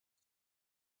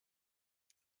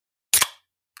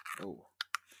Oh,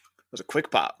 that was a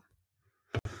quick pop.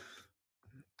 Did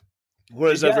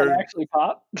that actually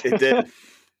pop? It did.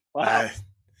 Wow.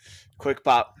 Quick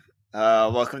pop.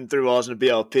 Welcome to Three Walls and a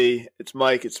BLP. It's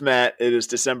Mike. It's Matt. It is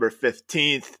December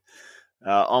 15th.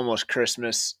 Almost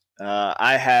Christmas. Before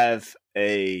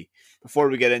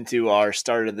we get into our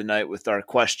start of the night with our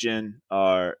question,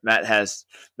 Matt has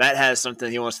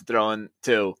something he wants to throw in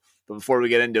too. But before we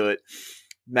get into it,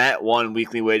 Matt won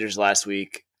weekly wagers last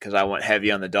week because I went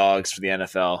heavy on the dogs for the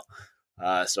NFL.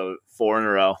 So 4 in a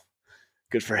row.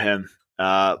 Good for him.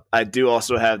 I do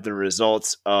also have the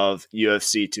results of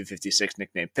UFC 256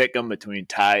 nickname Pick'em between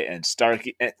Ty,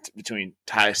 Starkey,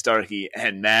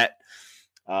 and Matt.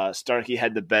 Starkey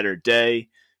had the better day,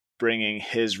 bringing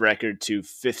his record to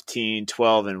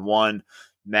 15-12-1.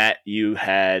 Matt, you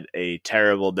had a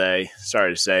terrible day.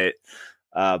 Sorry to say it,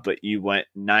 but you went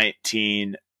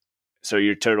 19. So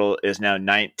your total is now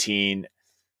 19-18-2.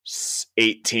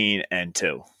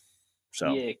 So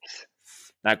Yikes.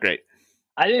 Not great.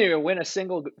 I didn't even win a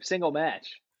single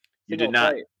match. You did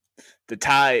not. Fight. The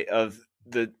tie of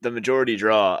the majority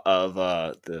draw of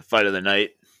the fight of the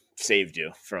night saved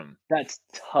you from. That's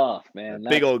tough, man.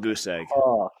 Big old goose egg.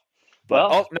 Tough.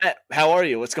 But Matt, how are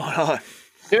you? What's going on?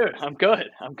 Dude, I'm good.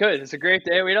 It's a great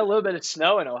day. We had a little bit of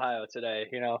snow in Ohio today.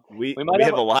 You know, we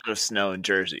have a lot of snow in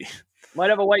Jersey. Might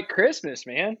have a white Christmas,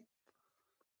 man.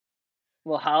 A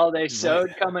little holiday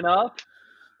sode coming up.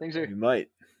 You might.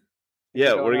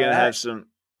 Yeah, we're gonna have some.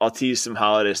 I'll tease some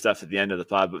holiday stuff at the end of the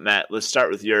pod. But Matt, let's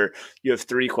start with you have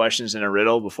 3 questions and a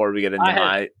riddle before we get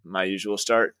into my usual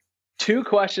start. 2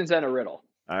 questions and a riddle.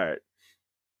 All right.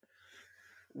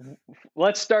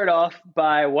 Let's start off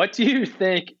by, what do you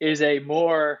think is a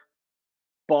more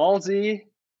ballsy,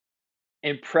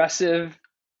 impressive,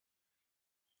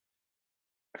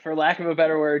 for lack of a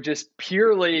better word, just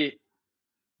purely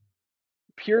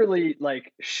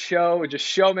like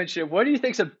showmanship? What do you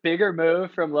think is a bigger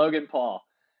move from Logan Paul?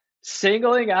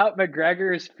 Singling out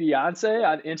McGregor's fiance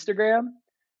on Instagram,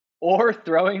 or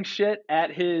throwing shit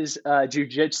at his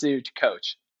jiu-jitsu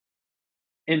coach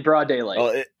in broad daylight?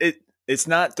 Well, it's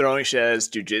not throwing shit at his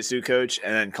jiu-jitsu coach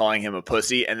and then calling him a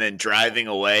pussy and then driving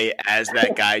away as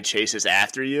that guy chases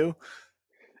after you.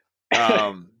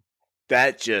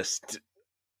 That just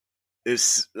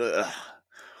is.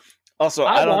 Also,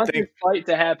 I don't think this fight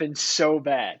to happen so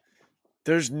bad.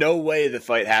 There's no way the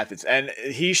fight happens, and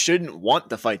he shouldn't want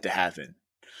the fight to happen.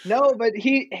 No, but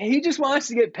he just wants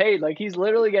to get paid. Like, he's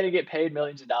literally going to get paid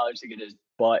millions of dollars to get his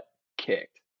butt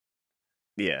kicked.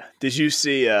 Yeah. Did you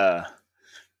see? I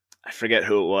forget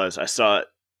who it was. I saw it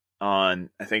on,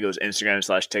 I think it was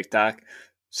Instagram/TikTok.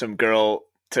 Some girl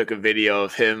took a video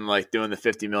of him like doing the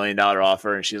 $50 million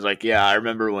offer, and she's like, "Yeah, I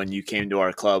remember when you came to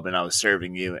our club and I was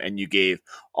serving you, and you gave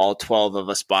all 12 of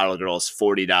us bottle girls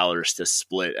 $40 to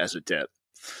split as a tip.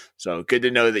 So good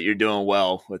to know that you're doing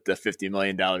well with the $50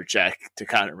 million check to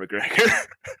Conor McGregor."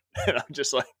 And I'm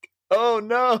just like, oh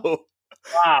no.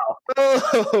 Wow.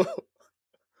 Oh.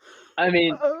 I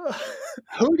mean,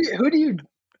 who do you,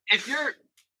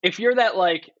 if you're that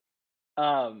like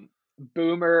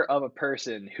boomer of a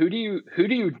person, who do you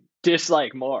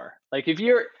dislike more? Like, if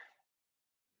you're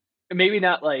maybe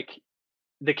not like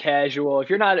the casual, if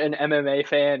you're not an MMA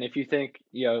fan, if you think,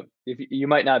 if you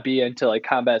might not be into like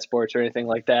combat sports or anything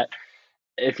like that,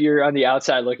 if you're on the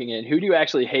outside looking in, who do you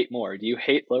actually hate more? Do you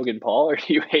hate Logan Paul or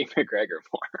do you hate McGregor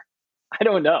more? I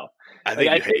don't know. I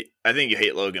think you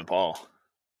hate Logan Paul.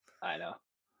 I know.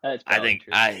 That's I true.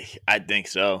 think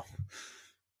so.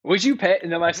 Would you pay?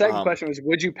 No, my second question was,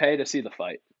 would you pay to see the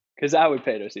fight? Because I would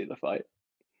pay to see the fight.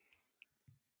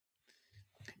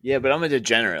 Yeah, but I'm a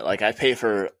degenerate. Like, I pay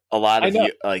for a lot of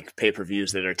like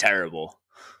pay-per-views that are terrible.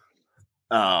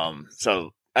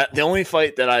 So the only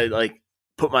fight that I like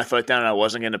put my foot down and I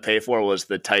wasn't going to pay for was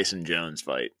the Tyson Jones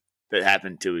fight that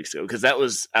happened 2 weeks ago, because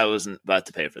I wasn't about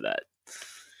to pay for that.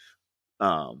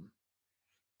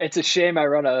 It's a shame I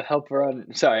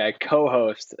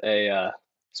co-host a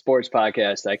sports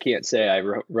podcast. I can't say I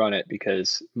run it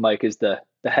because Mike is the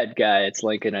head guy. It's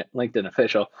LinkedIn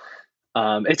official.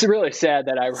 It's really sad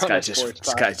that I run a sports podcast.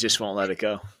 This guy just won't let it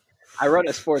go. I run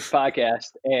a sports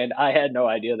podcast, and I had no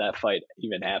idea that fight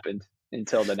even happened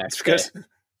until the next day. It's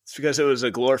because it was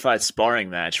a glorified sparring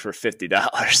match for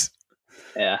 $50.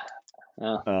 Yeah.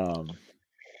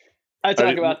 I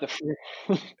talk about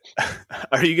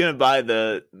Are you going to buy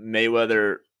the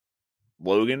Mayweather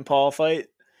Logan Paul fight?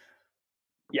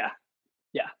 Yeah.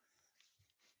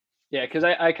 Because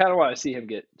I kind of want to see him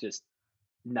get just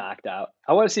knocked out.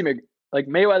 I want to see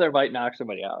Mayweather might knock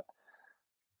somebody out.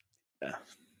 Yeah,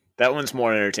 that one's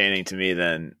more entertaining to me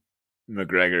than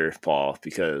McGregor Paul,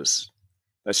 because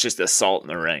That's just Assault in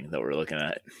the Ring that we're looking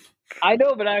at. I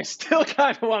know, but I still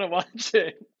kind of want to watch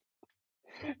it.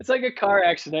 It's like a car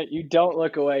accident. You don't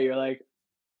look away. You're like,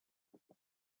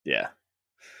 yeah.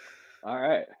 All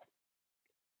right.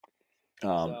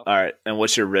 All right. And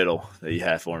what's your riddle that you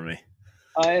have for me?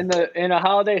 In a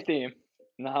holiday theme,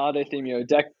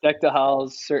 deck the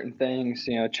halls, certain things,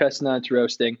 chestnuts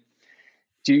roasting.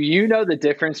 Do you know the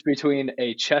difference between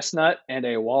a chestnut and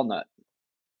a walnut?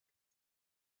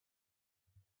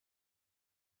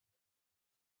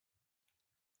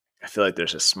 I feel like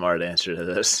there's a smart answer to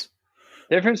this.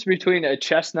 Difference between a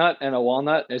chestnut and a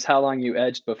walnut is how long you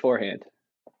edged beforehand.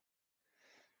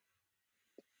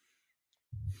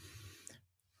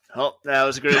 Oh, that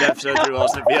was a great episode through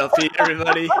Austin BLP,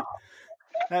 everybody.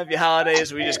 Happy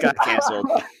holidays. We just got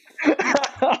canceled.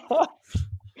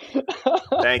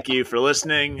 Thank you for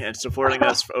listening and supporting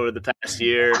us over the past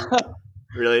year.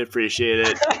 Really appreciate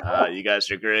it. You guys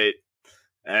are great.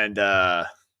 And that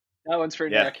one's for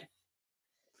Nick.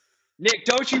 Nick,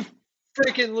 don't you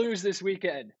freaking lose this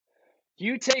weekend.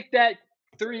 You take that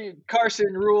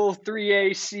Carson Rule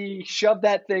 3AC, shove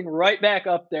that thing right back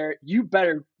up there. You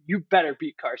better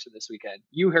beat Carson this weekend.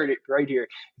 You heard it right here.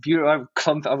 If you don't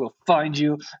come, I will find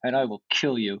you and I will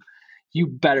kill you. You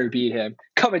better beat him.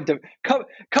 Come and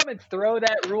throw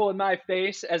that rule in my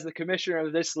face as the commissioner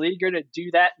of this league. You're gonna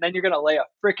do that, and then you're gonna lay a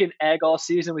freaking egg all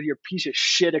season with your piece of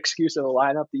shit excuse of a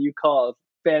lineup that you call a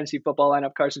fantasy football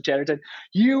lineup, Carson Chatterton.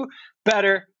 You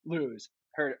better lose.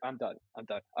 Heard it. I'm done. All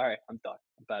right, I'm done.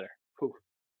 I'm better. Whew.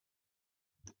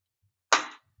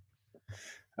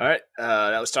 All right,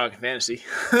 that was Talking Fantasy.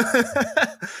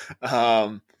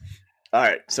 All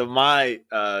right, so my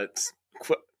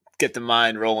get the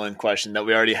mind rolling question that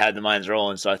we already had the minds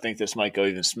rolling, so I think this might go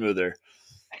even smoother.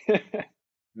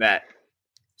 Matt,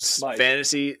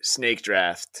 fantasy snake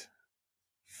draft,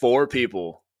 4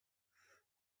 people,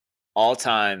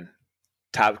 all-time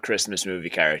top Christmas movie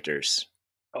characters.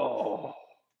 Oh.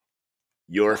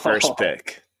 Your first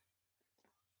pick.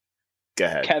 Go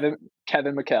ahead.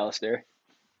 Kevin McAllister.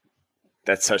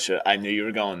 That's I knew you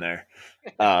were going there.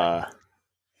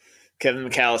 Kevin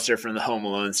McAllister from the Home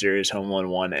Alone series, Home Alone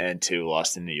 1 and 2,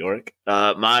 Lost in New York.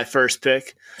 My first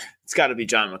pick, it's got to be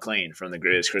John McClane from the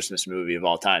greatest Christmas movie of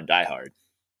all time, Die Hard.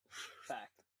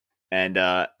 Fact. And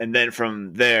then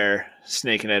from there,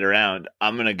 snaking it around,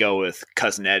 I'm going to go with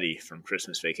Cousin Eddie from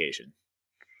Christmas Vacation.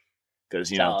 Because,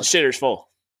 the shitter's full.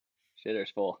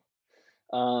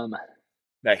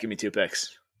 Matt, give me 2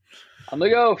 picks. I'm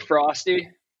going to go Frosty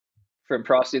from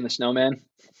Frosty and the Snowman.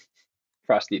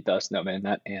 Frosty the Snowman,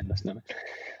 not and the Snowman.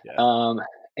 Yeah.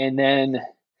 And then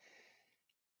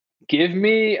give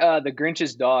me the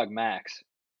Grinch's dog, Max.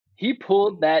 He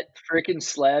pulled that freaking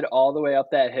sled all the way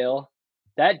up that hill.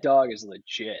 That dog is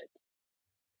legit.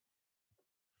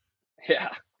 Yeah.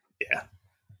 Yeah.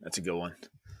 That's a good one.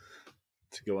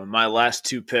 My last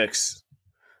 2 picks,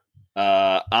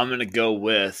 I'm going to go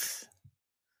with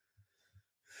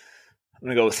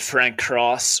Frank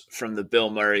Cross from the Bill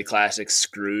Murray classic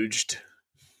Scrooged.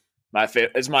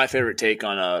 It's my favorite take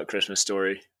on A Christmas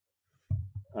Story.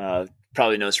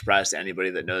 Probably no surprise to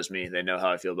anybody that knows me. They know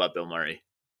how I feel about Bill Murray.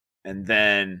 And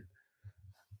then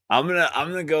I'm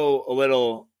gonna go a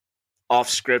little off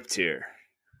script here.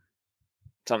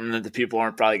 Something that the people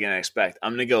aren't probably gonna expect.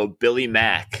 I'm gonna go Billy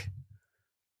Mack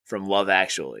from Love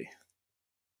Actually.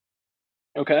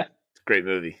 Okay. Great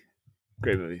movie.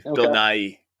 Okay. Bill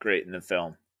Nighy, great in the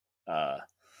film. But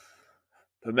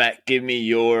Matt, give me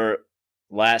your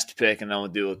last pick, and then we'll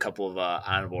do a couple of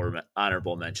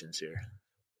honorable mentions here.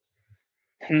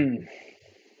 Yeah,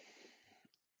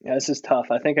 this is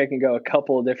tough. I think I can go a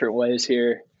couple of different ways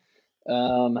here.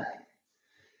 Cousin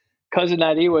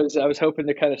Eddie I was hoping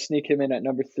to kind of sneak him in at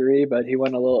number 3, but he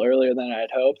went a little earlier than I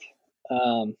had hoped.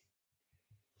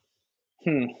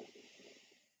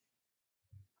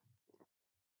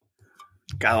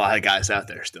 Got a lot of guys out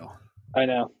there still. I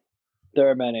know. There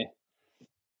are many.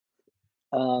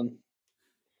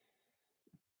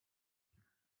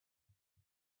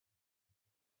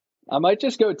 I might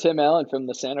just go Tim Allen from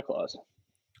the Santa Claus.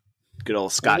 Good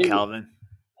old Scott Calvin.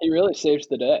 He really saves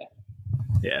the day.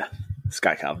 Yeah,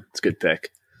 Scott Calvin. It's a good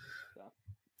pick.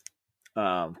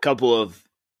 Couple of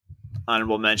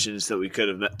honorable mentions that we could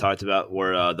have talked about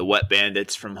were the Wet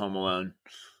Bandits from Home Alone,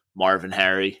 Marv and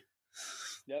Harry.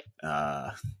 Yep.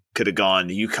 Could have gone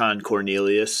Yukon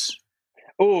Cornelius.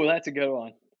 Oh, that's a good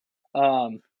one.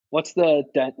 What's the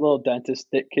little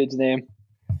dentist kid's name?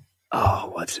 Oh,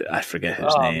 what's it? I forget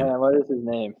his name. Oh, man, what is his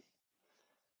name?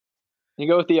 You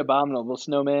go with the Abominable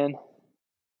Snowman.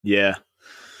 Yeah.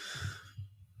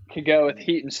 Could go with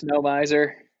Heat and Snow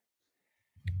Miser.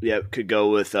 Yep, could go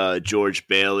with George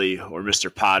Bailey or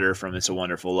Mr. Potter from It's a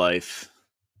Wonderful Life,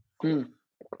 Hmm.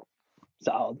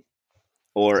 Solid.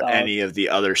 or Solid. any of the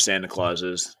other Santa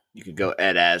Clauses. You could go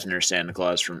Ed Asner, Santa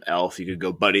Claus from Elf. You could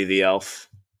go Buddy the Elf.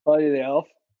 Buddy the Elf.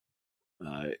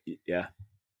 Yeah.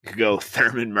 You could go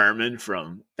Thurman Merman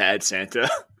from Bad Santa.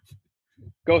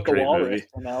 Go with the Great Walrus movie.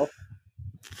 from Elf.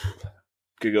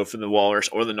 Could go from the Walrus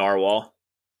or the Narwhal.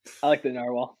 I like the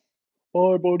Narwhal.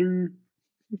 Bye, buddy.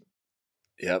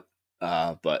 Yep.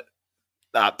 But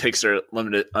picks are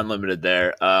unlimited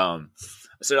there. I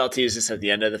said I'll tease this at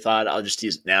the end of the pod. I'll just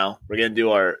tease it now. We're gonna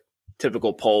do our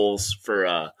typical polls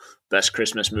for best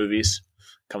Christmas movies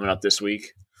coming up this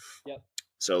week. Yep.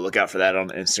 So look out for that on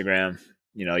Instagram.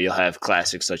 You know, you'll have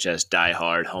classics such as Die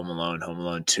Hard, Home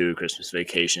Alone 2, Christmas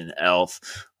Vacation, Elf,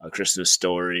 A Christmas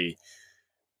Story,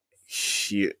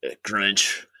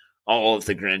 Grinch, all of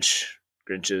the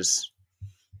Grinches.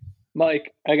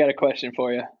 Mike, I got a question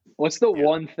for you. What's the Yeah.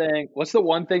 one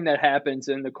thing that happens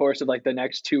in the course of like the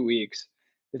next 2 weeks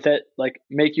that like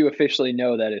make you officially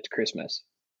know that it's Christmas?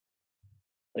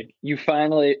 Like you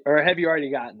finally, or have you already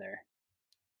gotten there?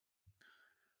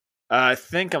 I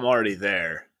think I'm already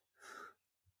there.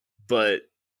 But,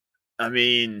 I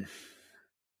mean,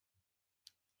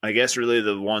 I guess really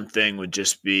the one thing would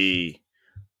just be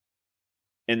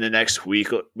in the next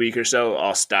week or so,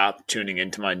 I'll stop tuning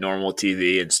into my normal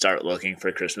TV and start looking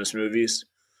for Christmas movies.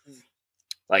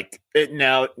 Like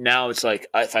now it's like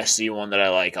if I see one that I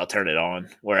like, I'll turn it on.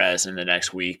 Whereas in the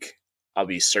next week, I'll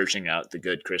be searching out the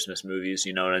good Christmas movies.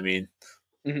 You know what I mean?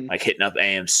 Mm-hmm. Like hitting up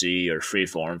AMC or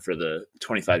Freeform for the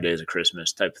 25 Days of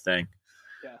Christmas type of thing.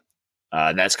 Yeah.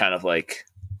 And that's kind of like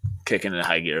kicking in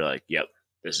high gear. Like, yep,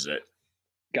 this is it.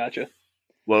 Gotcha.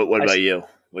 What about you?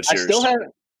 What's yours?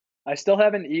 I still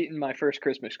haven't eaten my first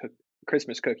Christmas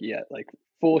cookie yet. Like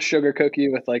full sugar cookie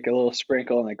with like a little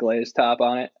sprinkle and a glazed top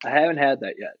on it. I haven't had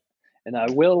that yet, and I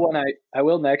will I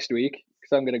will next week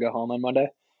because I'm gonna go home on Monday.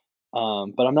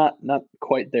 But I'm not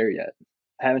quite there yet.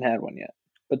 I haven't had one yet,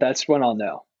 but that's when I'll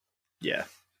know. Yeah,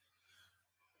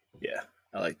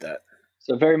 I like that.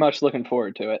 So very much looking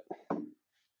forward to it.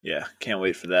 Yeah, can't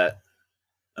wait for that.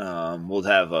 We'll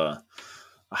have a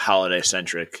holiday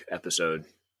centric episode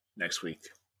next week.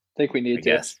 I think we need I to,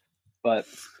 guess. but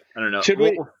I don't know. should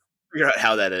We'll figure out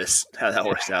how that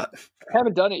works out. I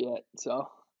haven't done it yet, so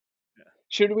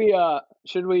should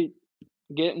we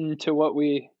get into what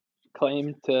we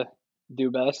claim to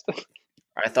do best?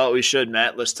 I thought we should,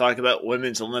 Matt. Let's talk about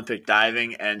women's Olympic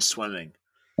diving and swimming.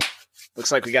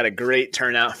 Looks like we got a great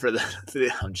turnout for the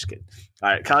I'm just kidding. All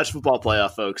right, college football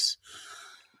playoff, folks.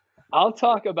 I'll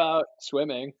talk about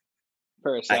swimming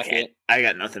for a second. I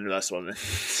got nothing about swimming.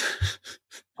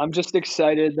 I'm just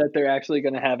excited that they're actually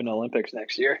going to have an Olympics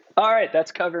next year. All right,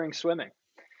 that's covering swimming.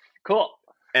 Cool.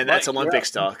 And that's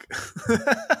Olympics talk.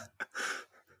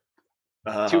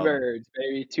 2 birds,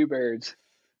 baby. 2 birds.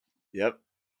 Yep.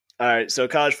 All right, so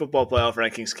college football playoff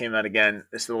rankings came out again.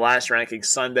 It's the last ranking.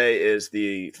 Sunday is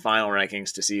the final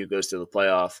rankings to see who goes to the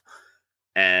playoff.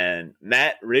 And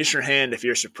Matt, raise your hand if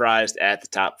you're surprised at the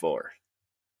top 4.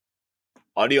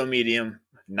 Audio medium,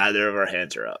 neither of our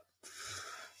hands are up.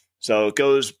 So it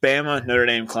goes Bama, Notre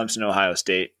Dame, Clemson, Ohio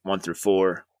State, 1 through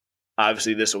 4.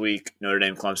 Obviously, this week, Notre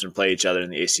Dame, Clemson play each other in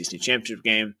the ACC championship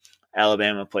game.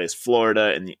 Alabama plays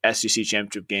Florida in the SEC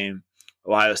championship game.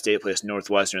 Ohio State plays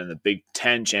Northwestern in the Big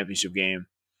Ten championship game.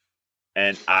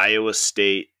 And Iowa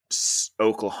State,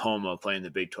 Oklahoma playing the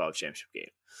Big 12 championship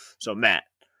game. So, Matt,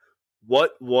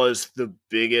 what was the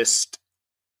biggest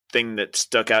thing that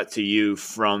stuck out to you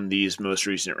from these most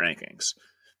recent rankings?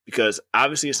 Because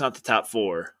obviously it's not the top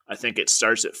 4. I think it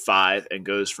starts at 5 and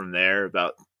goes from there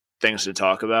about things to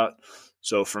talk about.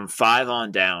 So from 5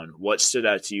 on down, what stood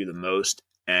out to you the most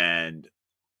and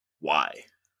why?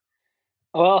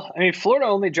 Well, I mean, Florida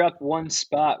only dropped 1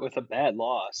 spot with a bad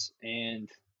loss, and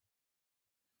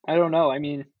I don't know. I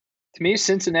mean, to me,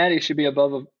 Cincinnati should be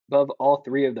above all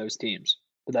 3 of those teams,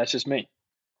 but that's just me.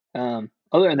 Other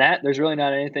than that, there's really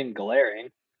not anything glaring.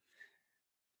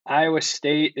 Iowa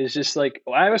State is just like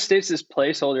Iowa State's this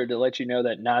placeholder to let you know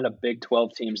that not a Big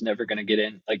 12 team's never going to get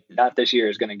in. Like not this year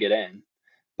is going to get in,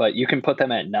 but you can put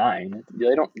them at 9.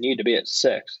 They don't need to be at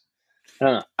 6. I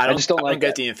don't know. I just don't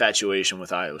get the infatuation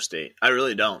with Iowa State. I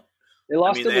really don't. They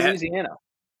lost to Louisiana.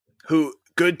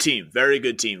 Good team, very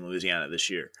good team, Louisiana this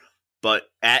year. But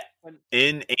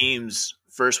in Ames,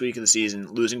 first week of the season,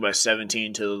 losing by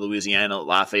 17 to the Louisiana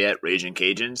Lafayette Raging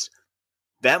Cajuns,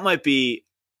 that might be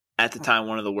at the time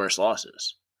one of the worst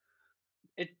losses.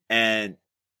 And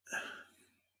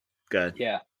good.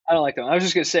 Yeah, I don't like them. I was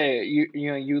just gonna say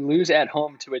you lose at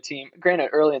home to a team, granted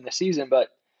early in the season, but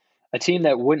a team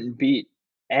that wouldn't beat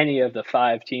any of the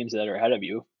 5 teams that are ahead of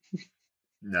you.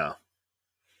 No.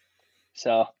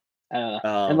 So I don't know.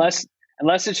 Um,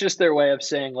 Unless it's just their way of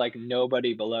saying like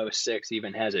nobody below 6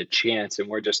 even has a chance, and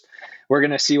we're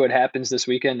gonna see what happens this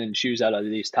weekend and choose out of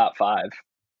these top 5.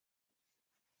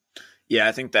 yeah,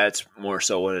 I think that's more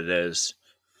so what it is.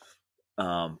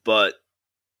 But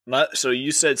so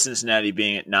you said Cincinnati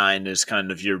being at 9 is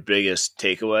kind of your biggest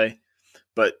takeaway,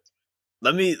 but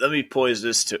let me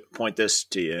point this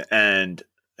to you, and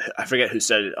I forget who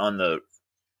said it on the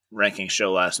ranking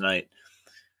show last night,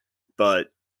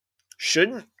 but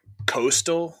shouldn't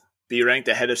Coastal be ranked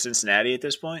ahead of Cincinnati at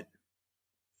this point?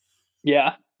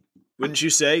 Yeah, Wouldn't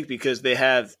you say? Because they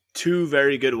have 2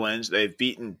 very good wins. They've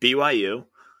beaten BYU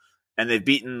and they've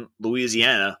beaten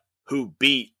Louisiana, who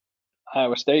beat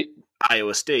Iowa State.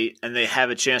 Iowa State, and they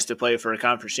have a chance to play for a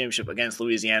conference championship against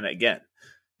Louisiana again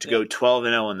to Yeah. go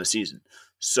 12-0 in the season.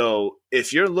 So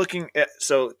if you're looking at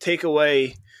take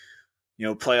away,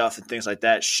 playoff and things like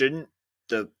that, shouldn't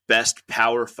the best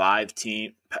Power 5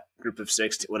 team, group of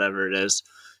 6, whatever it is,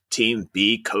 team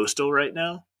be Coastal right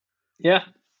now? Yeah.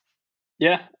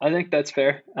 Yeah, I think that's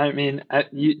fair. I mean, I've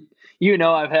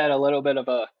had a little bit of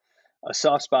a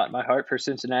soft spot in my heart for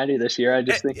Cincinnati this year. I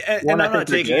just think And I I'm think not they're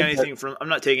taking good,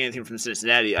 but anything from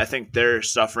Cincinnati. I think they're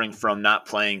suffering from not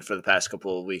playing for the past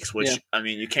couple of weeks, yeah. which I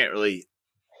mean you can't really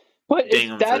But ding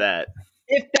them for that.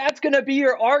 if that's going to be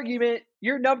your argument,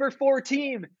 your number 4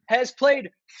 team has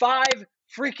played 5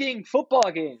 freaking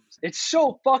football games. It's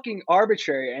so fucking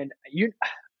arbitrary, and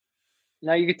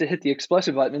now you get to hit the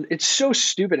explosive button. It's so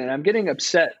stupid, and I'm getting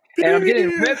upset, and I'm getting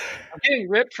ripped. I'm getting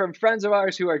ripped from friends of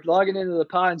ours who are logging into the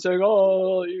pod and saying,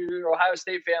 "Oh, you're an Ohio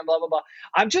State fan," blah blah blah.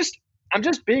 I'm just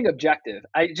being objective.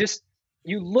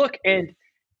 You look, and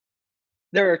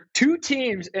there are 2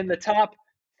 teams in the top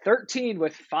 13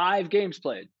 with 5 games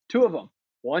played. 2 of them.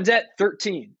 One's at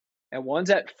 13 and one's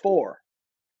at 4.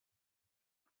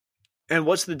 And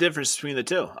what's the difference between the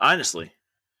two? Honestly,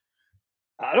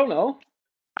 I don't know.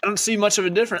 I don't see much of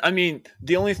a difference. I mean,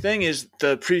 the only thing is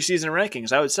the preseason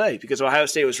rankings, I would say, because Ohio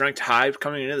State was ranked high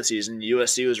coming into the season.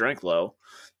 USC was ranked low.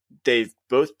 They've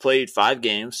both played 5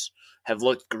 games, have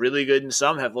looked really good in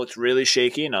some, have looked really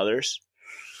shaky in others.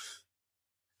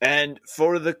 And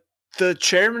for the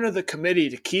chairman of the committee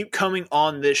to keep coming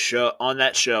on that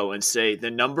show and say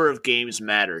the number of games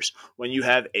matters when you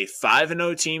have a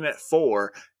 5-0 team at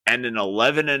 4 and an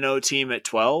 11-0 team at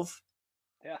 12,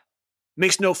 Yeah.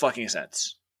 makes no fucking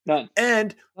sense. None.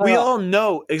 And we all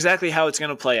know exactly how it's going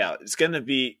to play out. It's going to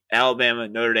be Alabama,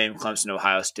 Notre Dame, Clemson,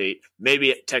 Ohio State,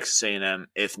 maybe Texas A&M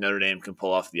if Notre Dame can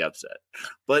pull off the upset.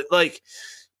 But like,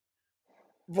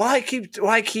 why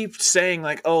keep saying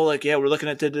like, oh, like, yeah, we're looking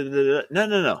at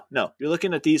no. You're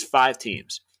looking at these 5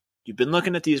 teams. You've been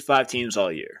looking at these 5 teams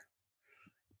all year.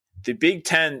 The Big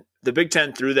Ten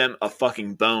threw them a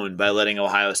fucking bone by letting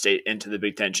Ohio State into the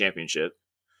Big Ten championship,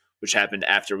 which happened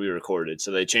after we recorded.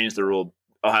 So they changed the rule.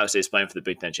 Ohio State's playing for the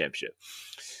Big Ten championship.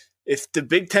 If the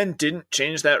Big Ten didn't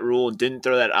change that rule and didn't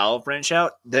throw that olive branch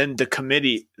out, then the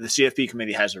CFP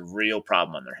committee has a real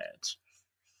problem on their hands.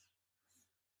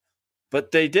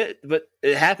 But they did. But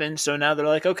it happened. So now they're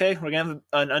like, okay, we're gonna have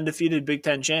an undefeated Big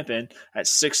Ten champion at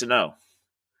 6-0.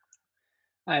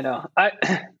 I know.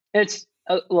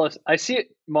 Look, I see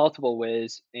it multiple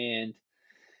ways, and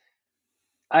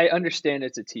I understand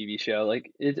it's a TV show.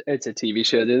 Like it's a TV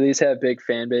show. Do these have big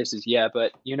fan bases? Yeah,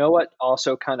 but you know what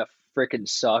also kind of freaking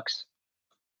sucks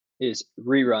is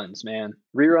reruns, man.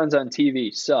 Reruns on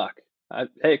TV suck.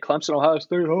 Hey, Clemson, Ohio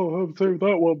State. Oh, I haven't seen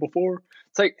that one before.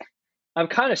 It's like I'm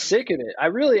kind of sick of it. I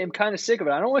really am kind of sick of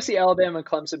it. I don't want to see Alabama and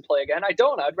Clemson play again. I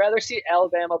don't. I'd rather see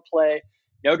Alabama play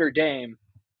Notre Dame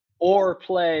or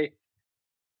play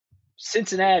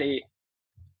Cincinnati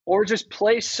or just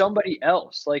play somebody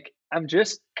else. Like, I'm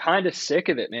just kind of sick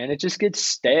of it, man. It just gets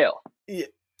stale. Yeah.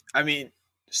 I mean,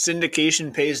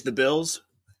 syndication pays the bills,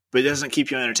 but it doesn't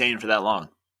keep you entertained for that long.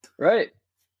 Right.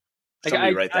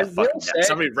 Somebody write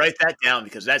that down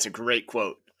because that's a great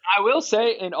quote. I will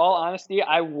say, in all honesty,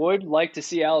 I would like to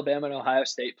see Alabama and Ohio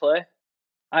State play.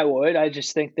 I would. I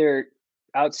just think they're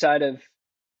outside of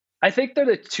 – I think they're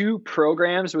the 2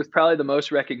 programs with probably the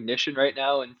most recognition right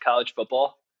now in college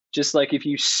football. Just like if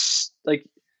you – like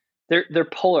they're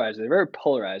polarizing. They're very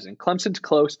polarizing. Clemson's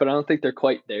close, but I don't think they're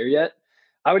quite there yet.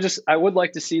 I would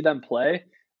like to see them play,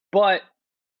 but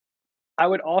I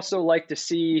would also like to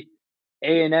see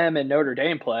A&M and Notre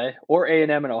Dame play, or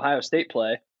A&M and Ohio State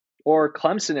play, or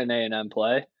Clemson and A&M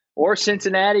play, or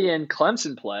Cincinnati and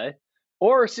Clemson play,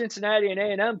 or Cincinnati and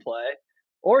A&M play,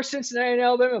 or Cincinnati and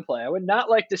Alabama play. I would not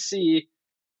like to see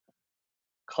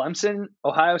Clemson,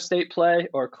 Ohio State play,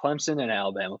 or Clemson and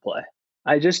Alabama play.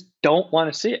 I just don't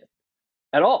want to see it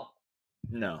at all.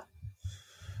 No.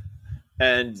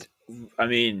 And I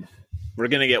mean, we're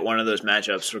gonna get one of those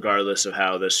matchups regardless of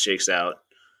how this shakes out.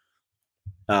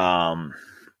 Um,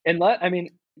 I mean,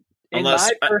 in my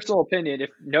unless personal opinion, if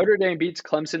Notre Dame beats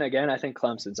Clemson again, I think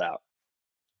Clemson's out.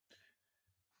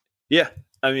 yeah,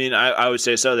 I mean, I would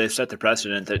say so. They've set the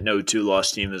precedent that no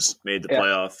two-loss team has made the Yeah,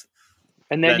 playoff.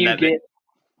 and Then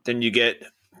then you get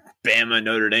Bama,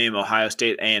 Notre Dame, Ohio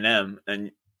State, A&M,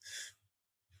 and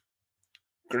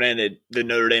granted, the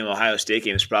Notre Dame Ohio State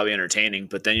game is probably entertaining,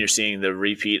 but then you're seeing the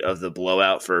repeat of the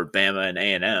blowout for Bama and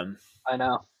A&M. I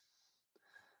know.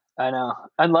 I know.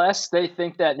 Unless they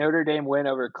think that Notre Dame win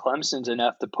over Clemson's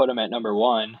enough to put them at number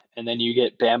one, and then you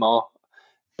get Bama,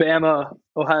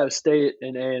 Ohio State,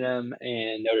 and A&M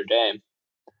and Notre Dame.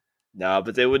 No,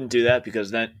 but they wouldn't do that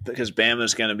because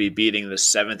Bama's going to be beating the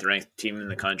 7th ranked team in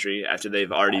the country after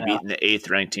they've already beaten the 8th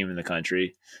ranked team in the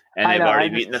country, and they've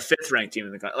already beaten the 5th ranked team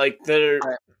in the country. Like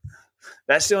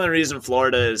that's the only reason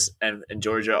Florida and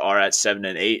Georgia are at 7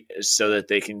 and 8 is so that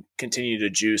they can continue to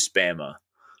juice Bama.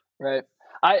 Right.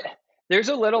 There's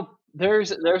a little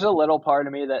part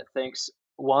of me that thinks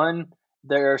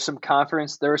there are some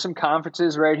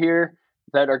conferences right here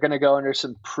that are going to go under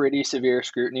some pretty severe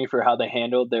scrutiny for how they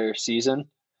handled their season.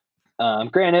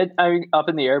 Granted, I mean, up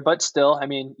in the air, but still, I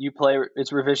mean,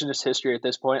 it's revisionist history at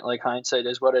this point. Like, hindsight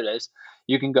is what it is.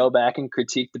 You can go back and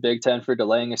critique the Big Ten for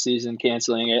delaying a season,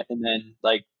 canceling it, and then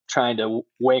like trying to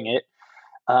wing it.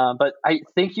 But I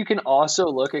think you can also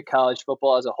look at college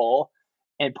football as a whole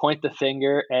and point the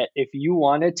finger at, if you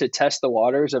wanted to test the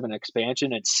waters of an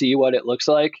expansion and see what it looks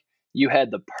like, you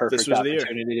had the perfect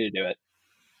opportunity to do it.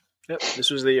 Yep, this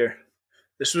was the year.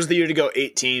 This was the year to go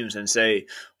 8 teams and say,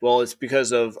 well, it's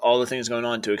because of all the things going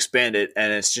on to expand it,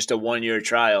 and it's just a 1-year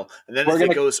trial. And then if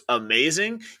it goes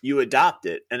amazing, you adopt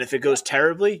it. And if it goes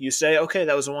terribly, you say, okay,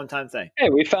 that was a one-time thing.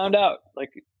 Hey, we found out.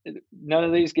 Like, none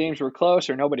of these games were close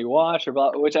or nobody watched, or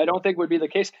blah, which I don't think would be the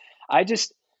case. I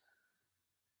don't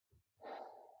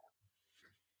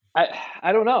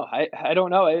know. I don't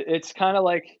know. It's kind of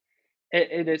like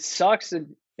it sucks,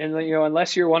 and you know,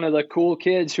 unless you're one of the cool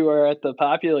kids who are at the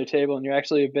popular table and you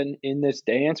actually have been in this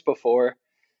dance before,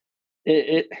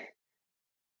 it's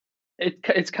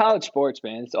college sports,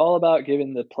 man. It's all about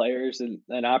giving the players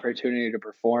an opportunity to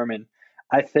perform, and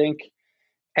I think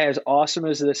as awesome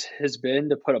as this has been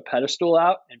to put a pedestal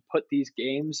out and put these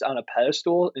games on a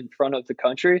pedestal in front of the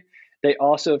country, they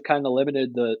also have kind of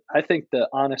limited the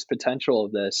honest potential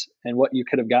of this and what you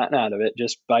could have gotten out of it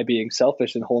just by being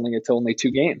selfish and holding it to only 2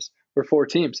 games or 4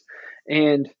 teams.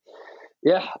 And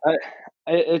yeah,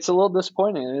 it's a little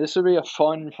disappointing. This would be a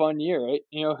fun year, right?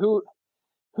 You know,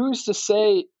 who's to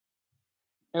say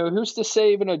who's to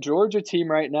say even a Georgia team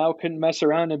right now couldn't mess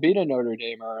around and beat a Notre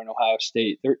Dame or an Ohio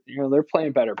State? They're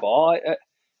playing better ball.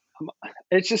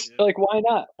 It's just like, why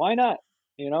not? Why not?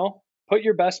 You know, put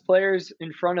your best players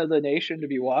in front of the nation to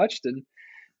be watched, and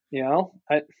you know,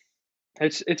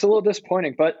 it's a little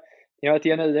disappointing. But you know, at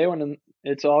the end of the day, when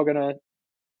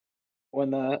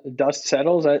the dust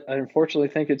settles, I unfortunately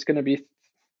think it's going to be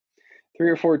 3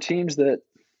 or 4 teams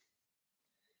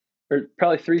or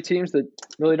probably 3 teams that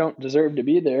really don't deserve to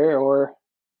be there, or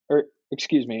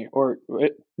excuse me, or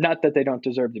not that they don't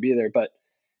deserve to be there, but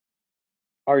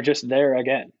are just there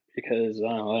again because I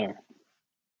don't know.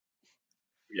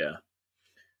 Yeah.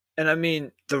 And I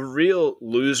mean, the real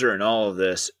loser in all of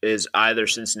this is either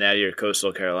Cincinnati or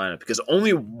Coastal Carolina, because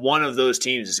only one of those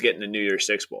teams is getting a New Year's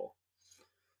Six Bowl.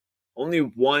 Only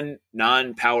one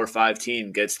non-Power 5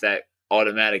 team gets that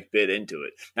automatic bid into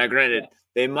it. Now, granted,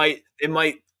 they might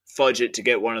fudge it to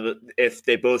get one of the, if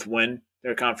they both win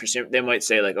their conference, they might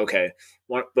say like, okay,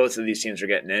 both of these teams are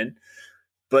getting in.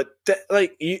 But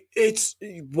it's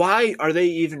why are they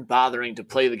even bothering to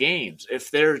play the games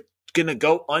if they're gonna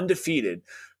go undefeated?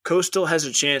 Coastal has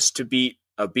a chance to beat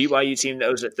a BYU team that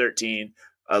was at 13,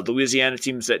 a Louisiana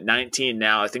team's at 19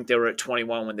 now. I think they were at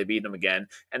 21 when they beat them again,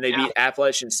 and they beat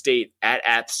Appalachian State at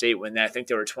App State when I think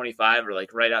they were 25 or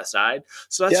like right outside.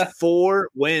 So that's 4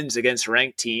 wins against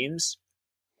ranked teams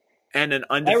and an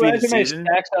undefeated season.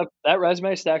 That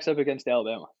resume stacks up against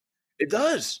Alabama. It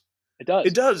does.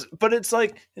 It does. But it's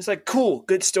like cool,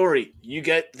 good story. You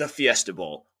get the Fiesta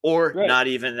Bowl, or not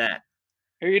even that.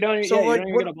 Or you don't. So you don't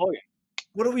even get a bowl game.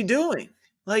 What are we doing?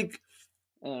 Like,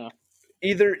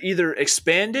 either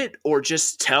expand it or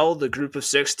just tell the group of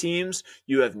 6 teams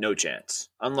you have no chance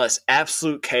unless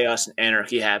absolute chaos and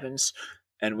anarchy happens,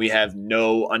 and we have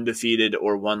no undefeated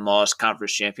or 1-loss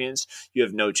conference champions. You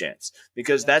have no chance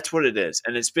because that's what it is,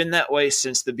 and it's been that way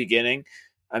since the beginning.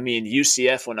 I mean,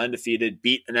 UCF went undefeated,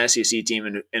 beat an SEC team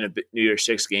in a New Year's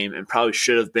Six game, and probably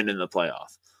should have been in the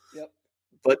playoff. Yep.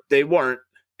 But they weren't.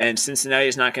 And Cincinnati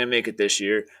is not going to make it this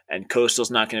year, and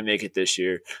Coastal's not going to make it this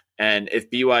year. And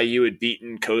if BYU had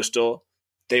beaten Coastal,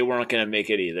 they weren't going to make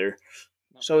it either.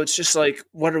 So it's just like,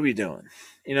 what are we doing?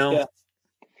 You know,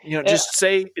 Yeah. Just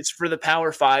say it's for the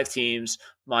Power 5 teams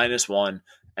 -1,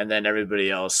 and then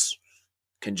everybody else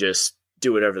can just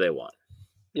do whatever they want.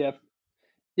 Yeah.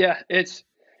 Yeah.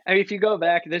 I mean, if you go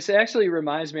back, this actually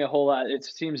reminds me a whole lot. It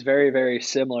seems very, very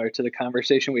similar to the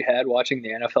conversation we had watching the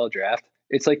NFL draft.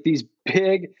 It's like these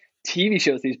big TV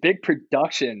shows, these big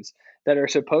productions that are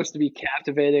supposed to be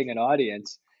captivating an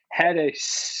audience had a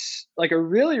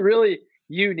really, really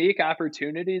unique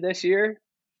opportunity this year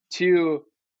to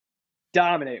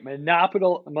dominate,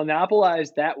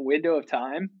 monopolize that window of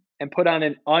time and put on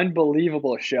an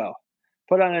unbelievable show,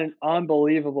 put on an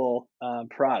unbelievable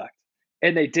product.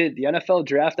 And they did. The NFL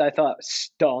draft, I thought,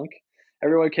 stunk.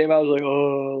 Everyone came out, was like,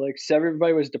 oh, like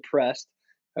everybody was depressed.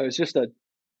 It was just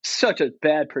such a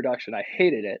bad production. I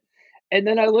hated it. And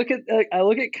then I look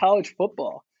at college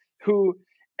football, who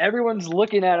everyone's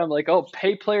looking at them like, oh,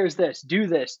 pay players this, do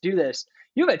this, do this.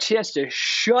 You have a chance to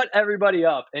shut everybody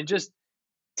up and just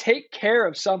take care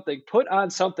of something, put on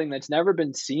something that's never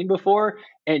been seen before,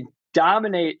 and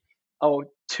dominate a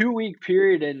 2-week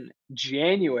period in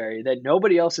January that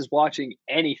nobody else is watching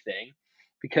anything,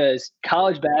 because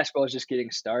college basketball is just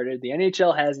getting started. The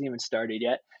NHL hasn't even started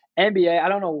yet. NBA, I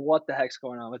don't know what the heck's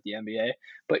going on with the NBA,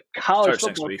 but college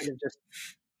Starts football next could week. have just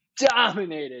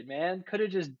dominated, man. Could have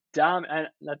just dominated.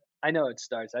 I know it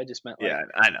starts. I just meant like, Yeah,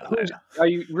 I know. are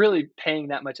you really paying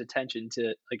that much attention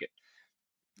to like it?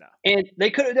 No. And they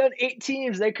could have done 8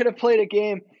 teams. They could have played a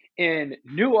game in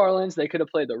New Orleans. They could have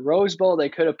played the Rose Bowl. They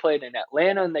could have played in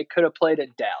Atlanta, and they could have played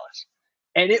in Dallas.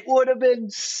 And it would have been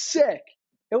sick.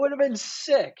 It would have been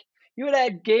sick. You would have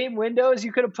had game windows.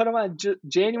 You could have put them on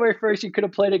January 1st. You could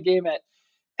have played a game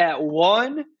at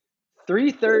 1,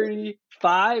 3:30,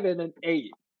 5, and an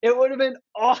 8. It would have been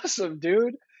awesome,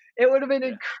 dude. It would have been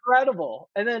incredible.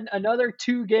 And then another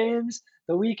 2 games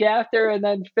the week after, and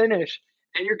then finish.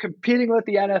 And you're competing with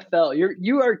the NFL.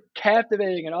 You are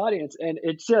captivating an audience, and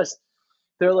it's just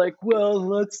they're like, well,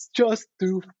 let's just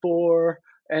do 4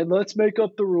 and let's make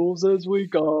up the rules as we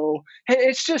go. Hey,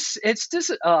 it's just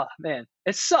oh man,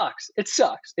 it sucks. It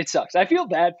sucks. It sucks. I feel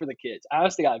bad for the kids.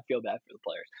 Honestly, I feel bad for the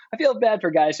players. I feel bad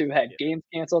for guys who had games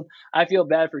canceled. I feel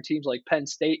bad for teams like Penn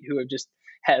State who have just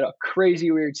had a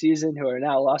crazy weird season, who are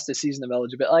now lost a season of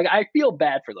eligibility. Like, I feel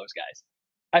bad for those guys.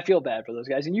 I feel bad for those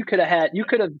guys. And you could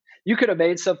have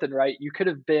made something right. You could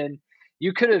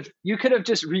have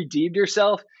just redeemed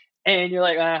yourself. And you're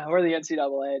like, we're the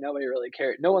NCAA. Nobody really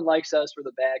cares. No one likes us. We're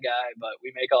the bad guy, but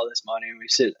we make all this money. We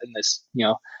sit in this,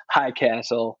 high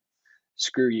castle.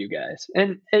 Screw you guys.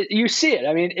 And you see it.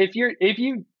 I mean, if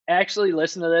you actually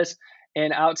listen to this,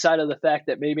 and outside of the fact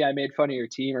that maybe I made fun of your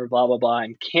team or blah, blah, blah,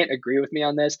 and can't agree with me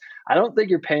on this, I don't think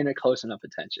you're paying it close enough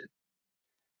attention.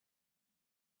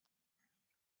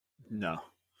 No.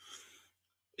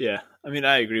 Yeah. I mean,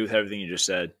 I agree with everything you just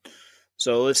said.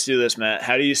 So let's do this, Matt.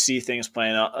 How do you see things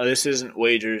playing out? This isn't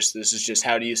wagers. This is just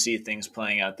how do you see things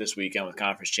playing out this weekend with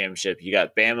conference championship? You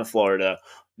got Bama, Florida,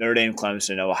 Notre Dame,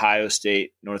 Clemson, Ohio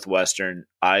State, Northwestern,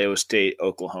 Iowa State,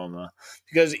 Oklahoma.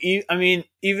 Because, even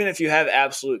if you have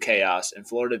absolute chaos and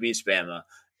Florida beats Bama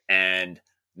and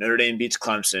Notre Dame beats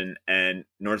Clemson and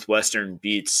Northwestern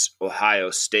beats Ohio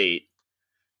State,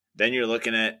 then you're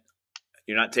looking at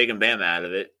you're not taking Bama out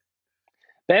of it.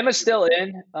 Bama's still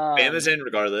in. Bama's in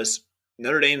regardless.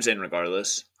 Notre Dame's in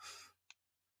regardless.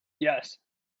 Yes.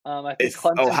 I think If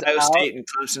Clemson's Ohio out. State and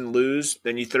Clemson lose,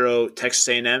 then you throw Texas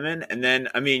A&M in, and then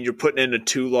you're putting in a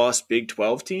 2-loss Big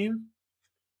 12 team.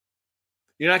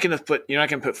 You're not going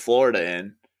to put Florida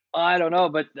in. I don't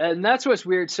know, and that's what's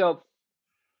weird. So,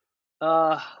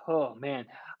 oh man,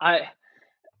 I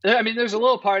mean, there's a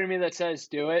little part of me that says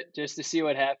do it just to see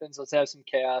what happens. Let's have some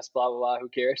chaos, blah blah blah. Who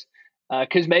cares?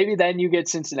 Because maybe then you get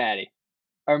Cincinnati.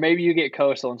 Or maybe you get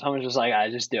Coastal and someone's just like,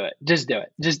 just do it. Just do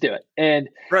it. Just do it. And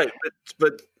right.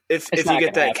 But if you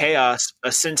get that happen. chaos,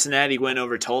 a Cincinnati win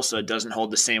over Tulsa doesn't hold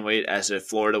the same weight as a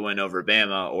Florida win over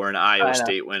Bama or an Iowa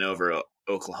State win over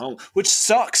Oklahoma, which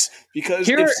sucks because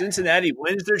if Cincinnati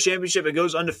wins their championship and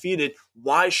goes undefeated,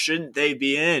 why shouldn't they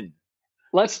be in?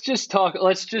 Let's just slow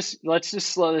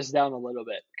this down a little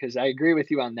bit, because I agree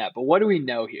with you on that. But what do we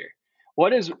know here?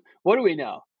 What do we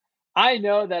know? I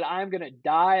know that I'm going to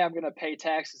die. I'm going to pay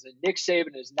taxes, and Nick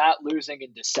Saban is not losing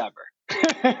in December.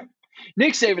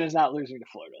 Nick Saban is not losing to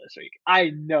Florida this week. I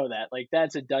know that. Like,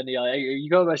 that's a done deal. You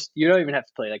don't even have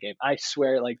to play that game. I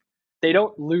swear, like, they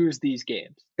don't lose these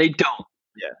games. They don't.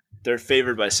 Yeah, they're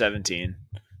favored by 17.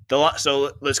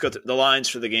 So let's go through the lines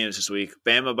for the games this week.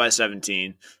 Bama by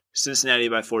 17, Cincinnati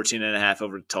by 14.5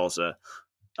 over Tulsa,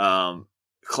 Clemson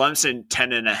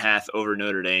 10.5 over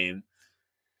Notre Dame,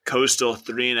 Coastal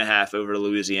 3.5 over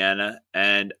Louisiana,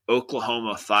 and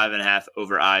Oklahoma 5.5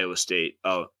 over Iowa State.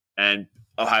 Oh, and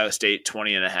Ohio State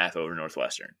 20.5 over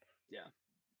Northwestern. Yeah.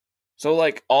 So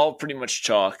like all pretty much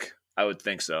chalk. I would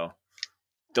think so.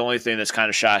 The only thing that's kind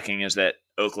of shocking is that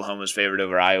Oklahoma's favored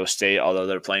over Iowa State, although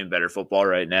they're playing better football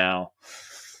right now.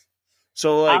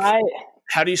 So like, I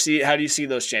how do you see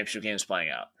those championship games playing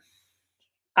out?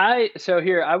 I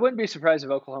wouldn't be surprised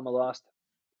if Oklahoma lost.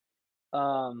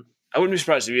 I wouldn't be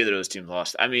surprised if either of those teams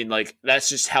lost. I mean, like that's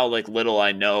just how like little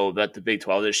I know about the Big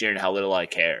 12 this year and how little I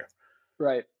care.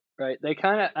 Right. They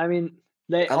kind of. I mean,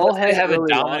 they all Unless they had have a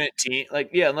early dominant team,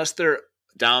 like unless they're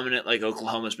dominant like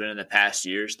Oklahoma's been in the past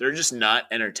years, they're just not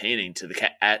entertaining to the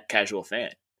casual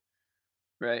fan.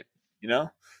 Right. You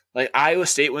know, like Iowa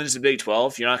State wins the Big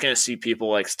 12, you're not going to see people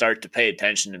like start to pay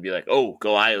attention and be like, "Oh,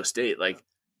 go Iowa State!" Like,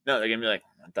 no, they're going to be like,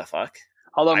 "What the fuck?"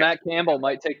 Although Matt Campbell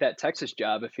might take that Texas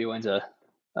job if he wins a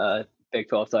Big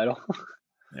 12 title.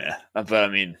 Yeah, but I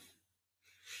mean,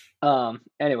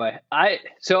 anyway, I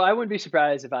wouldn't be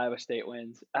surprised if Iowa State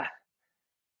wins.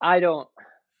 I don't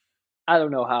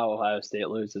know how Ohio State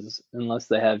loses unless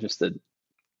they have just an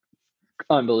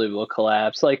unbelievable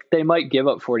collapse. Like they might give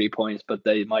up 40 points, but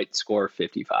they might score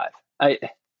 55. Their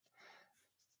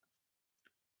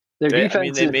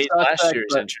defense they is made suspect, last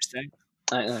year's interesting.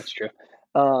 That's true.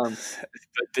 But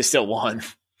they still won.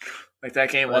 Like that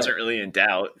game wasn't really in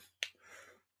doubt.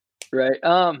 Right.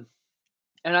 And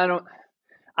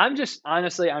I'm just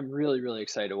honestly, I'm really, really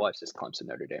excited to watch this Clemson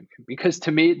Notre Dame game because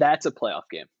to me, that's a playoff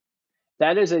game.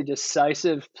 That is a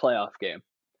decisive playoff game.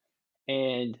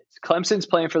 And Clemson's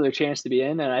playing for their chance to be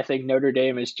in. And I think Notre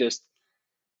Dame is just,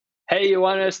 hey, you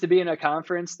want us to be in a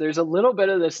conference? There's a little bit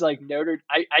of this like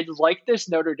I like this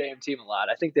Notre Dame team a lot.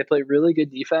 I think they play really good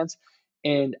defense.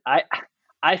 And I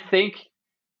think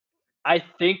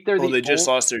they're they just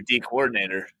lost their D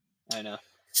coordinator. I know.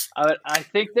 I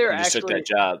think they're actually took that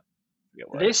job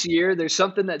this year. There's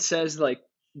something that says like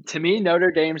to me,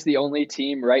 Notre Dame's the only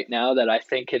team right now that I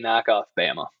think can knock off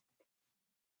Bama.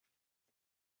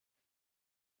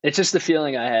 It's just the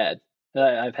feeling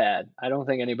I've had. I don't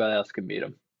think anybody else can beat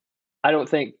them. I don't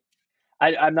think.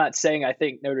 I'm not saying I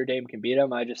think Notre Dame can beat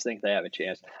them. I just think they have a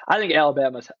chance. I think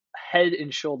Alabama's head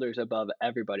and shoulders above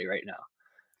everybody right now.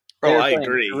 I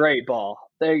agree. Great ball.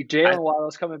 Jalen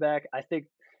Waddle's coming back. I think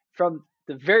from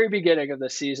the very beginning of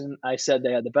the season, I said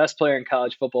they had the best player in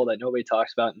college football that nobody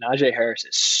talks about. Najee Harris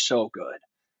is so good.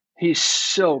 He's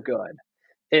so good.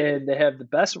 And they have the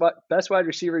best wide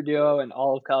receiver duo in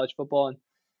all of college football. And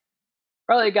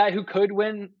probably a guy who could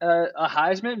win a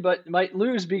Heisman, but might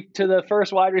lose to the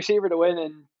first wide receiver to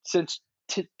win since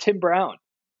Tim Brown.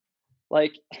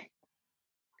 Like,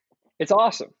 it's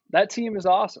awesome. That team is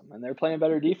awesome, and they're playing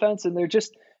better defense, and they're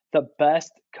just the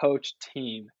best coached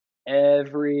team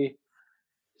every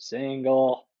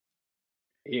single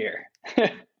year.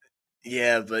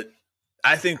 Yeah, but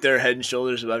I think they're head and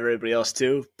shoulders above everybody else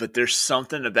too. But there's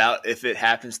something about if it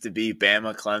happens to be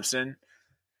Bama, Clemson,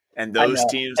 and those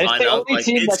teams line up, like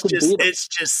it's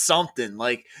just something.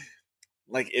 Like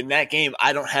in that game,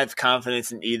 I don't have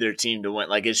confidence in either team to win.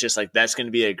 Like it's just like that's going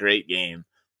to be a great game,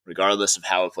 regardless of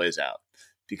how it plays out.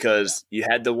 Because you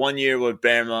had the 1 year where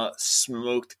Bama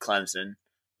smoked Clemson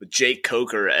with Jake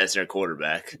Coker as their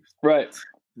quarterback. Right.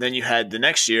 Then you had the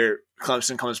next year,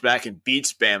 Clemson comes back and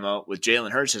beats Bama with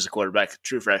Jalen Hurts as a quarterback,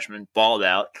 true freshman, balled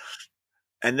out.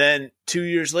 And then 2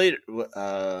 years later,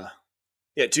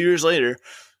 2 years later,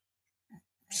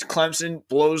 Clemson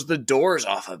blows the doors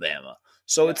off of Bama.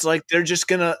 So it's like they're just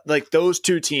going to – like those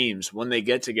two teams, when they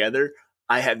get together,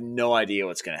 I have no idea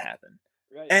what's going to happen.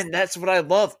 Right. And that's what I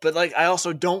love. But, like, I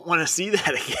also don't want to see that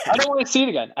again. I don't want to see it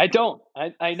again. I don't.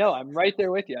 I know. I'm right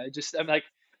there with you. I'm like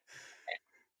 –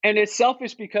 and it's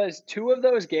selfish because two of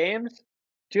those games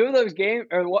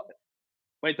or what?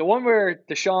 Wait, the one where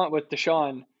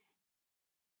Deshaun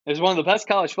is one of the best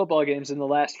college football games in the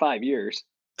last 5 years.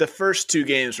 The first two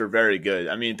games were very good.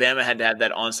 I mean, Bama had to have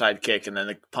that onside kick and then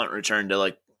the punt return to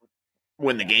like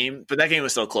win the game, but that game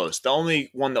was still close. The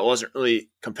only one that wasn't really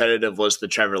competitive was the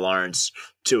Trevor Lawrence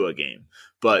Tua game.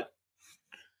 But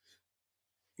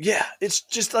yeah, it's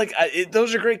just like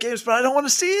those are great games, but I don't want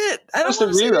to see it. It's just a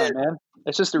rerun, man.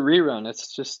 It's just a rerun.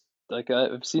 It's just like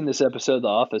I've seen this episode of The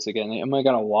Office again. Am I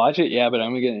gonna watch it? Yeah, but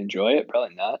am I gonna enjoy it?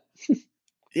 Probably not.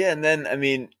 Yeah, and then I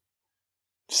mean.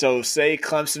 So say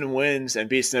Clemson wins and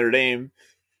beats Notre Dame,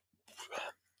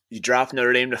 you drop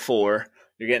Notre Dame to 4.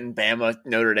 You're getting Bama,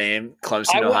 Notre Dame,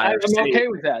 Clemson, Ohio I'm State. okay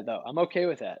with that, though. I'm okay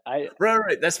with that.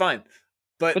 Right. That's fine.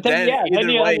 But then, then yeah, then either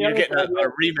you on way, the you're other getting side, a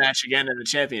rematch again in the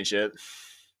championship.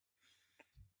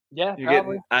 Yeah, You're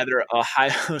probably. getting either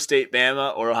Ohio State,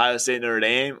 Bama, or Ohio State, Notre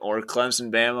Dame, or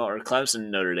Clemson, Bama, or Clemson,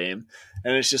 Notre Dame,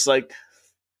 and it's just like,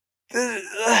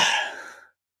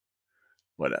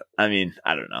 what? I mean,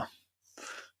 I don't know.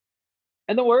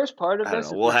 And the worst part of I don't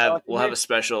this know. is We'll have a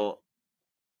special.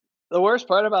 the worst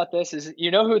part about this is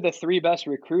you know who the 3 best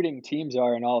recruiting teams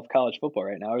are in all of college football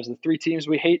right now is the 3 teams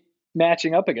we hate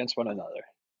matching up against one another.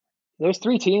 Those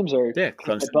 3 teams are Yeah,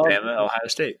 Clemson, Bama, Ohio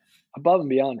State, above and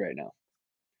beyond right now.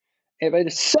 But it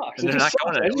just sucks. and It they're just not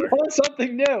sucks. going I just anywhere. want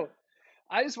something new.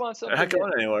 I just want They're something not new.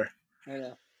 going anywhere. I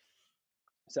know.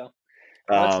 So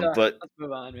let's But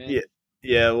move on, man.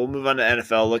 yeah, we'll move on to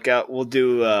NFL. Look out. We'll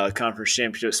do a conference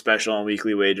championship special on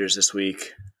weekly wagers this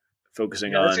week,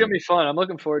 focusing Yeah, it's gonna on be fun. I'm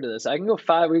looking forward to this. I can go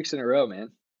 5 weeks in a row,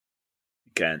 man.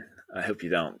 Ken. I hope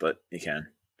you don't, but you can.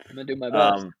 I'm gonna do my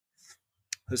best.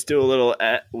 Let's do a little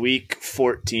week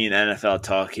 14 NFL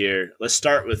talk here. Let's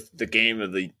start with the game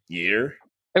of the year.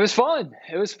 It was fun.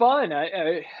 It was fun.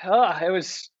 It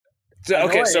was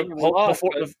okay. So lost,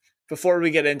 before we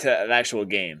get into an actual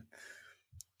game,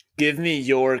 give me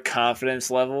your confidence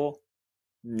level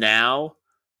now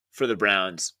for the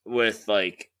Browns with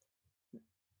like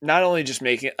not only just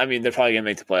making. I mean, they're probably gonna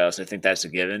make the playoffs. I think that's a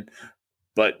given.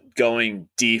 But going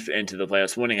deep into the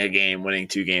playoffs, winning a game, winning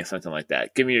 2 games, something like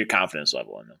that. Give me your confidence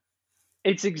level in them.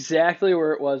 It's exactly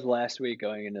where it was last week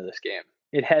going into this game.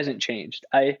 It hasn't changed.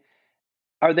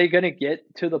 Are they going to get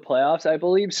to the playoffs? I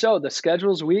believe so. The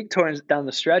schedule's weak towards down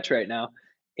the stretch right now,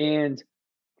 and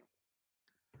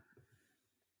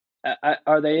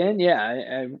are they in?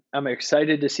 Yeah, I'm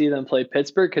excited to see them play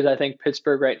Pittsburgh because I think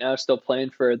Pittsburgh right now is still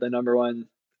playing for the number 1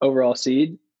 overall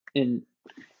seed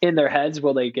in their heads.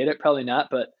 Will they get it? Probably not,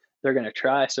 but they're going to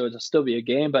try. So it'll still be a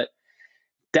game. But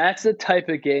that's the type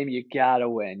of game you got to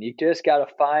win. You just got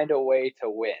to find a way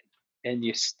to win, and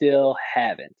you still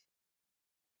haven't.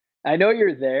 I know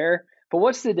you're there, but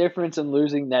what's the difference in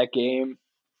losing that game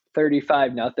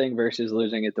 35-0 versus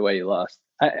losing it the way you lost?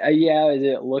 Yeah, did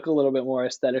it look a little bit more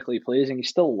aesthetically pleasing? You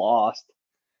still lost.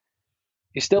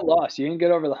 You didn't get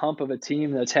over the hump of a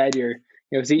team that's had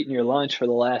was eating your lunch for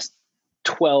the last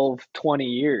 12, 20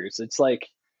 years. It's like,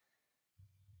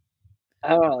 I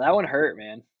don't know. That one hurt,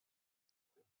 man.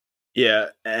 Yeah,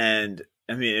 and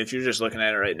I mean, if you're just looking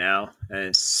at it right now, and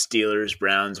it's Steelers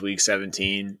Browns Week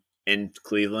 17 in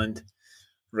Cleveland,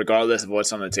 regardless of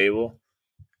what's on the table,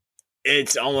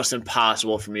 it's almost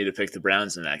impossible for me to pick the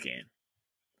Browns in that game.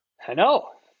 I know.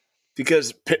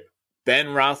 Because Ben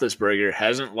Roethlisberger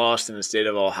hasn't lost in the state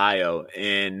of Ohio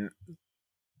in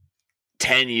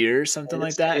 10 years, something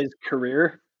like that. His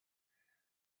career.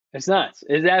 It's nuts.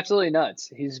 It's absolutely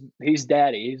nuts. He's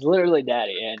daddy. He's literally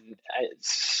daddy, and it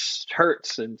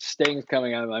hurts and stings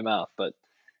coming out of my mouth. But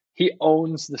he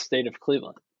owns the state of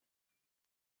Cleveland.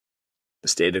 The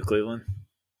state of Cleveland?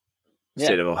 Yeah,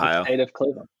 state of Ohio? The state of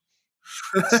Cleveland.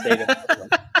 State of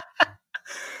Cleveland.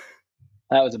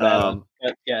 That was a bad one.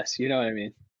 But yes, you know what I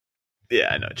mean. Yeah,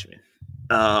 I know what you mean.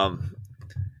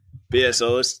 But yeah,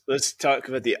 so let's talk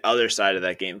about the other side of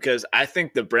that game because I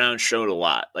think the Browns showed a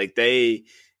lot. Like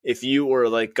if you were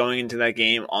like going into that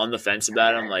game on the fence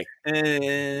about it, I'm like,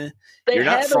 you're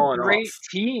not falling off. They have a great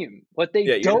team. What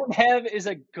they don't have is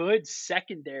a good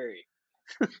secondary.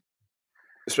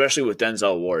 Especially with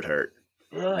Denzel Ward hurt.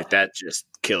 Like that just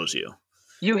kills you.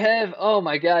 You have, oh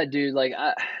my God, dude. Like,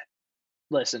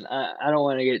 listen, I don't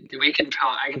want to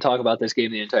I can talk about this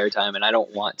game the entire time and I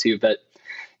don't want to, but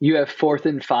you have 4th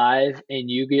and 5 and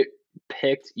you get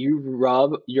picked. You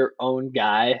rub your own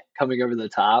guy coming over the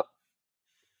top.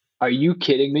 Are you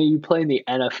kidding me? You play in the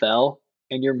NFL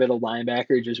and your middle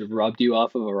linebacker just rubbed you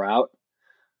off of a route.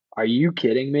 Are you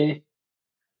kidding me?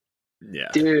 Yeah.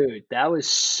 Dude, that was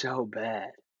so bad.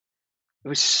 It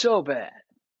was so bad.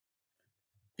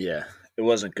 Yeah, it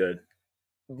wasn't good.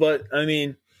 But, I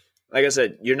mean, like I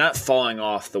said, you're not falling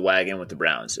off the wagon with the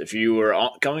Browns. If you were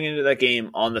coming into that game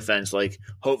on the fence, like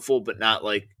hopeful, but not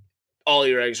like all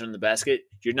your eggs are in the basket,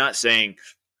 you're not saying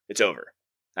it's over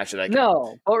after that game.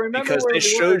 No, but remember because they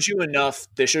showed you enough.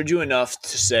 They showed you enough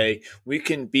to say we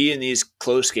can be in these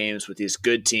close games with these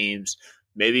good teams,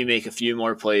 maybe make a few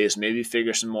more plays, maybe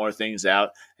figure some more things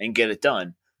out and get it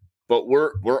done. But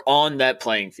we're on that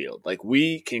playing field. Like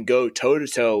we can go toe to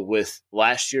toe with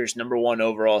last year's number 1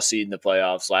 overall seed in the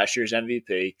playoffs, last year's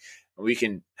MVP, and we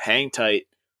can hang tight,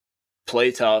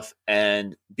 play tough,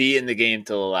 and be in the game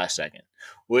till the last second.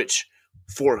 Which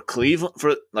for Cleveland,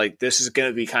 this is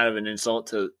going to be kind of an insult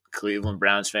to Cleveland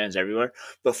Browns fans everywhere.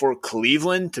 But for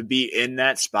Cleveland to be in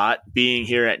that spot, being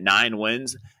here at 9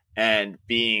 wins and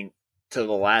being to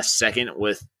the last second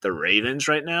with the Ravens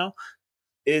right now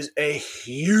is a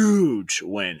huge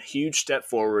win, huge step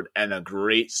forward, and a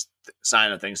great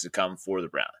sign of things to come for the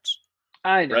Browns.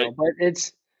 I know, right? but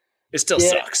It still yeah,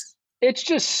 sucks. it's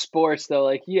just sports though.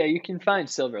 Like, yeah, you can find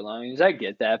silver linings. I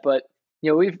get that, but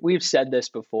we've said this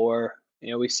before.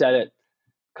 We said it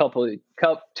couple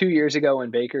 2 years ago when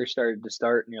Baker started to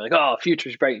start, and you're like, oh,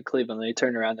 future's bright in Cleveland. And they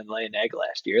turned around and laid an egg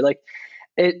last year. Like,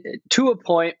 to a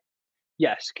point,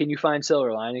 yes, can you find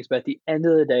silver linings? But at the end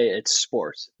of the day, it's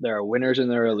sports. There are winners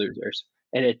and there are losers,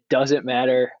 and it doesn't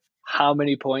matter how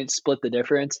many points split the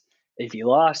difference. If you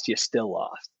lost, you still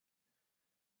lost.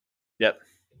 Yep.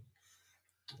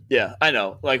 Yeah, I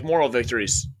know. Like, moral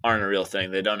victories aren't a real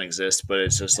thing. They don't exist, but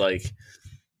it's just like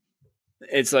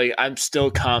I'm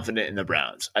still confident in the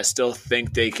Browns. I still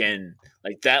think they can.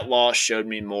 Like, that loss showed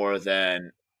me more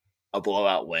than a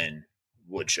blowout win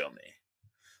would show me.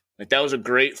 Like, that was a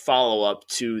great follow-up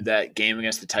to that game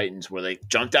against the Titans where they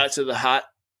jumped out to the hot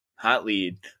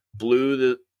lead, blew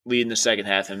the lead in the second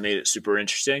half, and made it super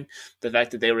interesting. The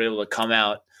fact that they were able to come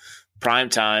out prime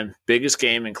time, biggest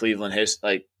game in Cleveland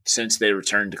history, since they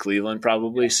returned to Cleveland,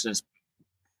 probably since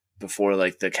before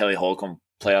the Kelly Holcomb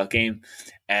playoff game,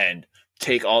 and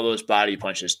take all those body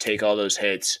punches, take all those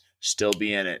hits, still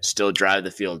be in it, still drive the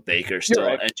field, Baker, still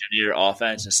engineer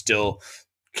offense, and still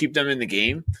keep them in the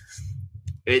game.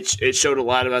 It showed a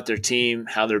lot about their team,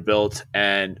 how they're built,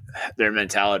 and their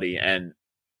mentality, and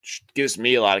gives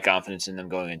me a lot of confidence in them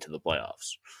going into the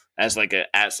playoffs. As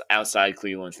as outside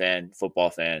Cleveland fan, football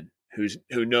fan,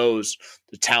 who knows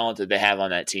the talent that they have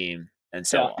on that team, and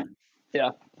so on. Yeah.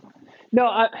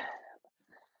 No,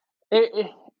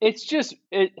 it's just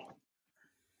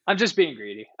I'm just being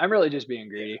greedy. I'm really just being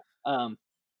greedy.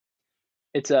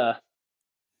 It's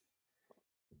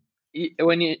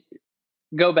when you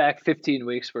go back 15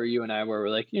 weeks where you and I were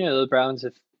like, the Browns,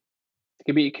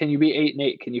 can you be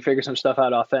 8-8? Can you figure some stuff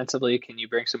out offensively? Can you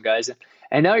bring some guys in?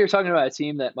 And now you're talking about a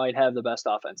team that might have the best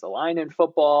offensive line in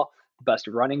football, the best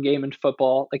running game in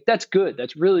football. Like, that's good.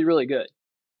 That's really, really good.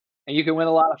 And you can win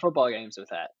a lot of football games with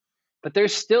that. But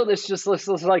there's still this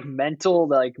mental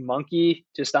monkey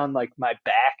just on my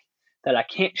back that I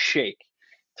can't shake.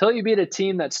 Till you beat a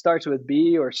team that starts with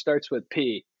B or starts with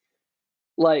P,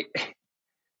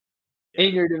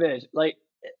 in your division,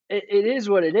 it is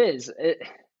what it is.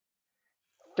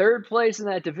 Third place in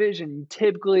that division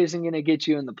typically isn't going to get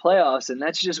you in the playoffs, and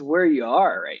that's just where you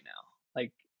are right now.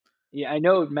 I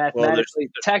know mathematically,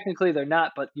 technically they're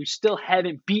not, but you still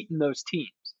haven't beaten those teams.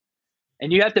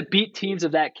 And you have to beat teams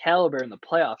of that caliber in the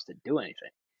playoffs to do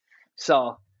anything.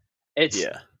 So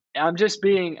I'm just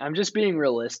being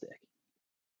realistic.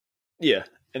 Yeah,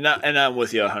 and I'm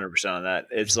with you 100% on that.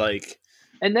 It's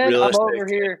and then realistic.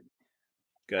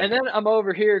 I'm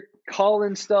over here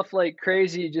calling stuff like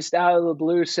crazy just out of the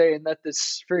blue, saying that the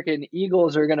freaking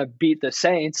Eagles are going to beat the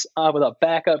Saints with a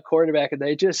backup quarterback, and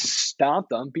they just stomped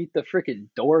them, beat the freaking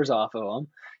doors off of them.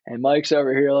 And Mike's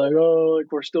over here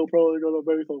we're still probably going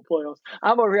to make the playoffs.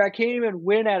 I'm over here. I can't even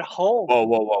win at home.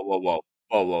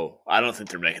 Whoa. I don't think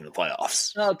they're making the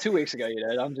playoffs. 2 weeks ago you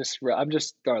did. I'm just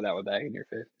throwing that one back in your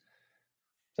face.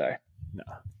 Sorry. No.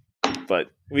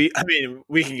 But we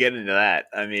can get into that.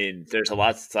 I mean, there's a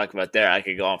lot to talk about there. I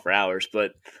could go on for hours,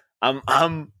 but I'm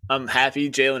happy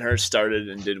Jalen Hurts started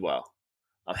and did well.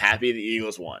 I'm happy the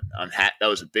Eagles won. That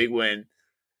was a big win.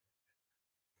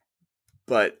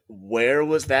 But where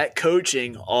was that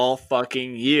coaching all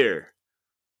fucking year?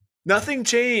 Nothing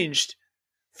changed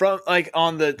from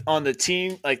on the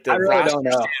team, the roster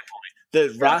standpoint.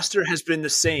 The roster has been the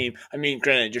same. I mean,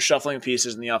 granted, you're shuffling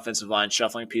pieces in the offensive line,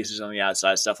 shuffling pieces on the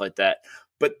outside, stuff like that.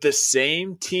 But the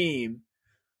same team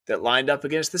that lined up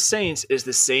against the Saints is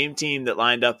the same team that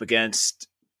lined up against,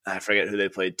 I forget who they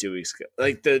played 2 weeks ago,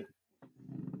 the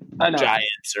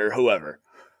Giants or whoever.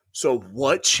 So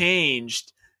what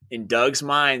changed in Doug's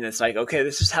mind that's okay,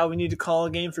 this is how we need to call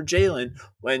a game for Jalen,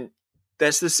 when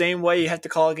that's the same way you have to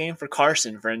call a game for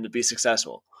Carson for him to be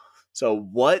successful. So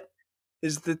what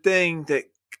is the thing that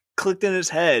clicked in his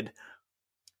head?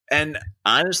 And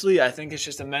honestly, I think it's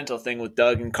just a mental thing with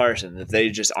Doug and Carson, that they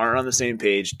just aren't on the same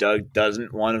page. Doug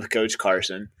doesn't want to coach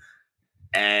Carson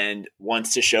and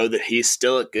wants to show that he's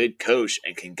still a good coach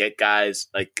and can get guys,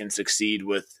 can succeed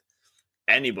with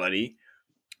anybody,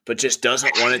 but just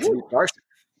doesn't want it to be Carson.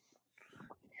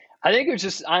 I think it was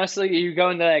just, honestly, you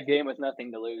go into that game with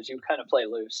nothing to lose. You kind of play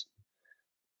loose.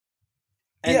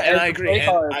 And I agree. It's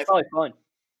probably fun.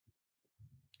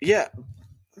 Yeah,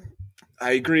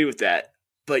 I agree with that.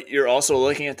 But you're also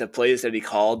looking at the plays that he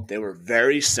called. They were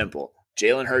very simple.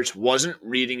 Jalen Hurts wasn't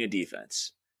reading a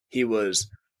defense. He was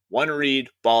one read,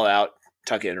 ball out,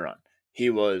 tuck it and run. He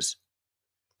was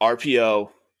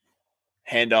RPO,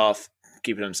 handoff,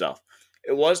 keep it himself.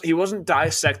 He wasn't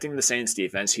dissecting the Saints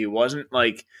defense. He wasn't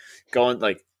like going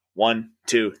like 1,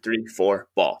 2, 3, 4,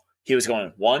 ball. He was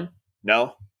going 1,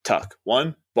 no, tuck,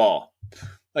 1, ball.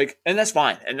 Like, and that's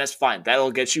fine. And that's fine.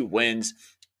 That'll get you wins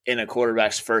in a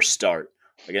quarterback's first start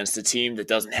against a team that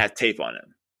doesn't have tape on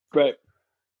him. Right.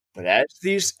 But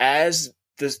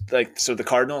so the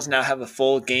Cardinals now have a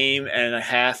full game and a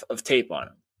half of tape on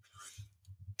them.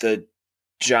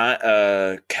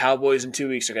 The Cowboys in 2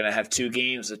 weeks are going to have 2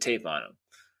 games of tape on them.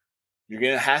 You're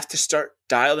going to have to start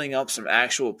dialing up some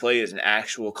actual plays and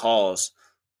actual calls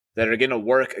that are going to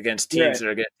work against teams that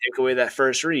are going to take away that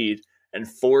first read and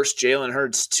force Jalen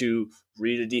Hurts to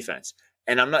read a defense.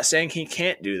 And I'm not saying he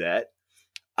can't do that.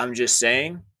 I'm just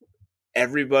saying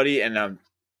everybody, and I'm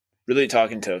really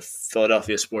talking to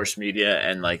Philadelphia sports media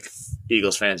and like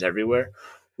Eagles fans everywhere,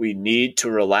 we need to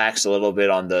relax a little bit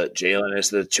on the Jalen is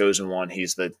the chosen one. He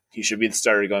should be the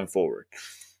starter going forward.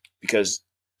 Because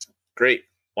great,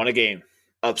 won a game,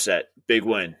 upset, big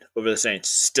win over the Saints,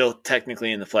 still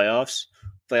technically in the playoff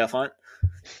hunt.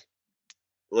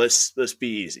 Let's be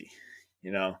easy.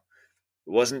 You know,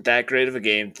 it wasn't that great of a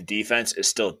game. The defense is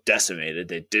still decimated.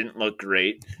 They didn't look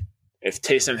great. If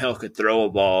Taysom Hill could throw a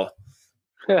ball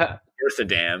worth a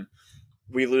damn,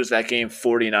 we lose that game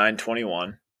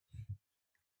 49-21.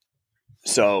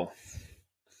 So,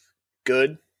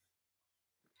 good.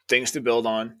 Things to build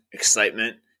on.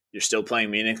 Excitement. You're still playing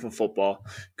meaningful football.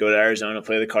 Go to Arizona,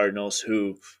 play the Cardinals,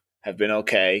 who have been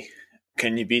okay.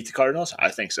 Can you beat the Cardinals? I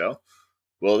think so.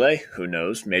 Will they? Who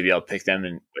knows? Maybe I'll pick them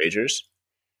in wagers.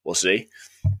 We'll see.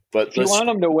 But if you want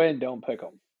them to win, don't pick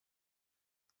them.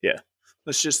 Yeah.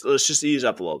 Let's just ease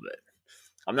up a little bit.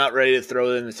 I'm not ready to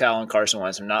throw in the towel on Carson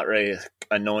Wentz. I'm not ready to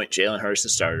anoint Jalen Hurts the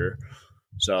starter.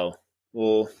 So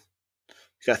we've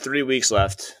got 3 weeks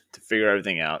left to figure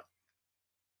everything out.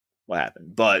 What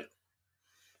happened? But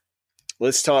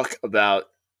let's talk about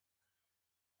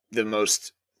the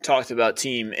most talked about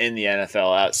team in the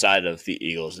NFL outside of the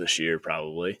Eagles this year,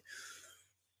 probably.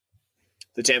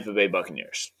 The Tampa Bay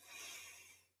Buccaneers.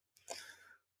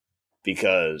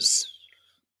 Because,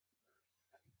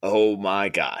 oh my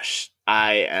gosh,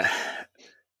 I've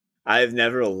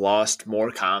never lost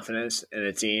more confidence in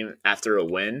a team after a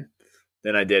win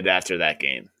than I did after that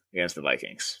game against the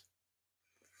Vikings.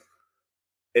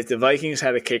 If the Vikings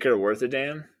had a kicker worth a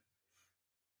damn,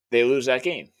 they lose that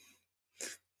game.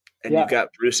 And you've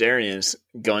got Bruce Arians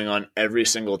going on every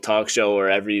single talk show or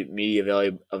every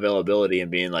media availability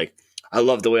and being like, I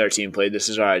love the way our team played. This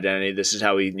is our identity. This is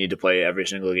how we need to play every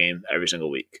single game, every single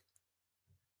week.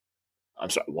 I'm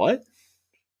sorry, what?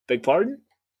 Beg pardon?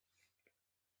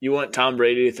 You want Tom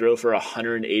Brady to throw for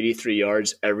 183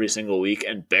 yards every single week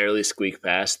and barely squeak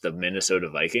past the Minnesota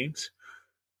Vikings?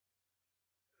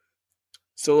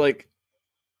 So, like,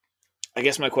 I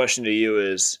guess my question to you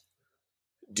is,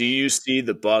 do you see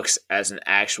the Bucs as an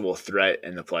actual threat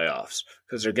in the playoffs?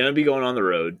 Because they're going to be going on the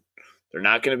road. They're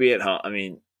not going to be at home. I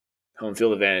mean, home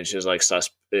field advantage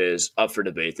is up for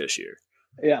debate this year.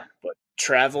 Yeah. But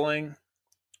traveling,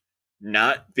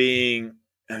 not being,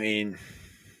 I mean,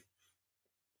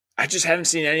 I just haven't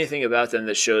seen anything about them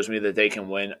that shows me that they can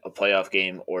win a playoff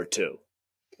game or two.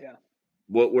 Yeah.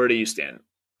 Where do you stand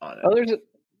on it? Oh,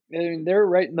 they're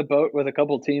right in the boat with a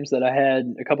couple of teams that I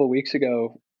had a couple of weeks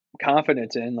ago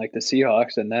confidence in, like the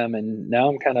Seahawks and them, and now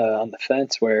I'm kind of on the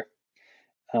fence where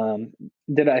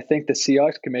did I think the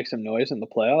Seahawks could make some noise in the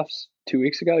playoffs 2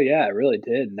 weeks ago? Yeah, I really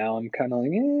did. Now I'm kind of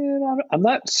like, I'm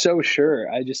not so sure.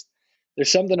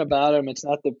 There's something about them. It's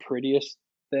not the prettiest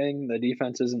thing. The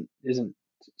defense isn't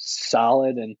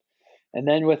solid, and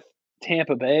then with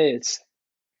Tampa Bay,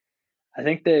 I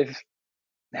think they've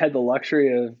had the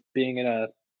luxury of being in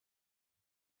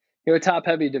a top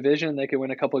heavy division. They could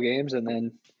win a couple games, and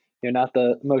then not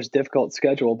the most difficult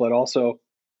schedule, but also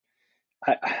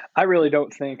I really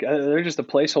don't think they're just a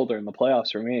placeholder in the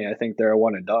playoffs for me. I think they're a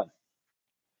one and done.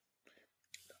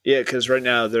 Yeah, because right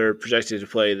now they're projected to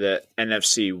play the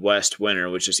NFC West winner,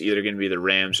 which is either going to be the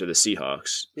Rams or the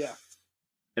Seahawks. Yeah.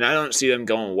 And I don't see them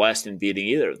going west and beating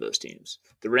either of those teams.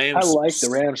 The Rams, I like the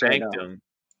Rams right now. Them.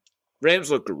 Rams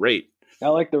look great. I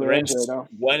like the Rams right now.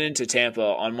 Went into Tampa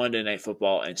on Monday Night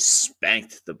Football and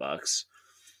spanked the Bucs.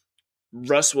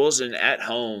 Russ Wilson at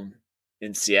home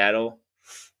in Seattle.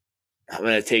 I'm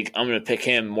gonna pick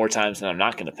him more times than I'm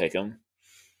not gonna pick him.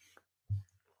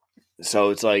 So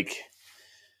it's like,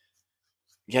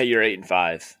 yeah, you're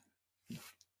 8-5.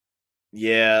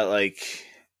 Yeah, like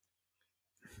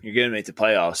you're going to make the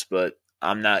playoffs, but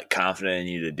I'm not confident in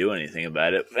you to do anything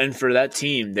about it. And for that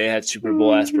team, they had Super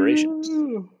Bowl aspirations.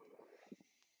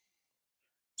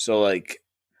 So, like,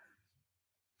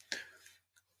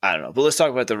 I don't know. But let's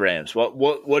talk about the Rams.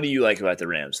 What do you like about the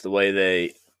Rams? The way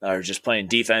they are just playing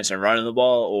defense and running the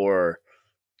ball, or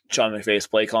Sean McVay's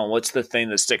play calling? What's the thing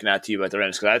that's sticking out to you about the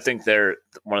Rams? Because I think they're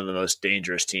one of the most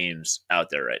dangerous teams out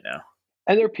there right now.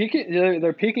 And they're peaking.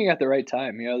 They're peaking at the right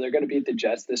time. They're going to beat the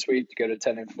Jets this week to go to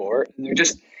 10-4. And they're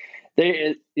just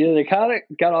they kind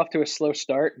of got off to a slow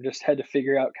start and just had to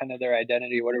figure out kind of their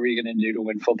identity. What are we going to do to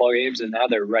win football games? And now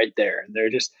they're right there. And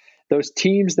they're just those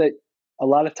teams that a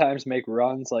lot of times make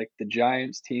runs, like the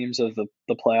Giants teams of the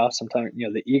playoffs. Sometimes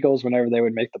the Eagles, whenever they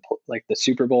would make the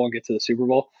Super Bowl and get to the Super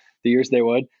Bowl, the years they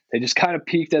just kind of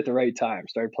peaked at the right time,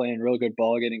 started playing real good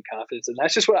ball, getting confidence, and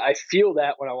that's just what I feel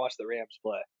that when I watch the Rams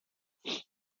play.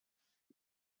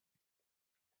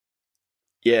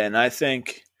 Yeah, and I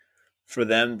think for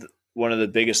them, one of the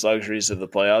biggest luxuries of the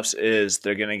playoffs is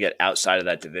they're going to get outside of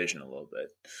that division a little bit.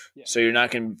 Yeah. So you're not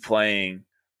going to be playing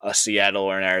a Seattle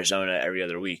or an Arizona every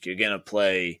other week. You're going to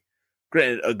play,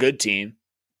 granted, a good team,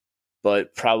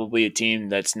 but probably a team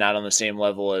that's not on the same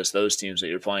level as those teams that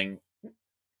you're playing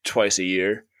twice a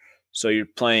year. So you're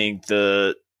playing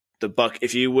the Buck.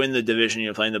 If you win the division,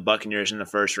 you're playing the Buccaneers in the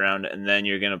first round, and then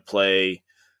you're going to play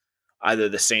either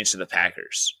the Saints or the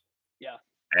Packers. Yeah.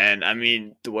 And, I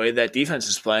mean, the way that defense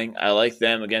is playing, I like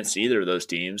them against either of those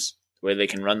teams, the way they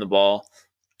can run the ball.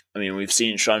 I mean, we've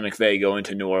seen Sean McVay go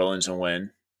into New Orleans and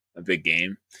win a big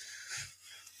game.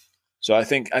 So I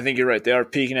think you're right. They are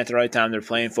peaking at the right time. They're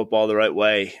playing football the right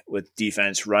way with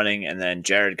defense running, and then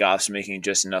Jared Goff's making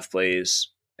just enough plays,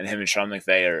 and him and Sean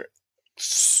McVay are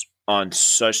on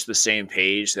such the same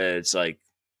page that it's like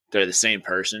they're the same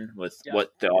person with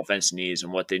what the offense needs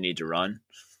and what they need to run.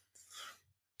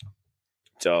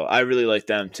 So I really like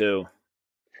them too.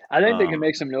 I think they can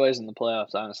make some noise in the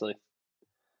playoffs, honestly.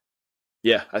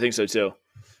 Yeah, I think so too.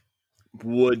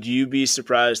 Would you be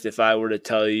surprised if I were to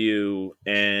tell you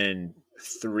in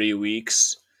 3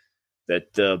 weeks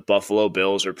that the Buffalo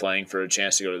Bills are playing for a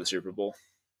chance to go to the Super Bowl?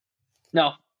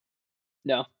 No.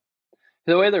 The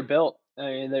way they're built, I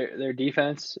mean, their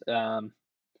defense, they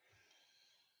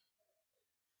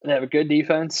have a good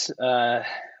defense. Josh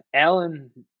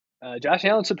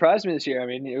Allen surprised me this year. I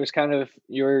mean, it was kind of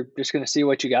you were just going to see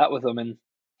what you got with him, and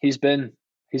he's been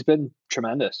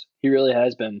tremendous. He really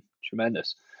has been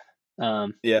tremendous.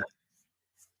 Yeah.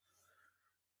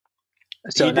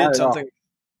 So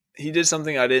he did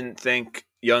something I didn't think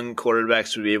young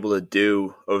quarterbacks would be able to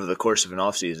do over the course of an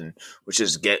offseason, which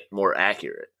is get more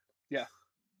accurate. Yeah.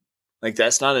 Like,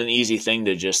 that's not an easy thing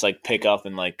to just like pick up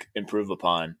and like improve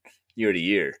upon year to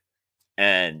year.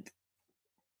 And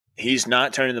he's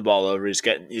not turning the ball over. He's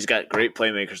got great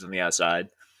playmakers on the outside,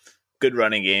 good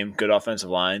running game, good offensive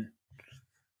line.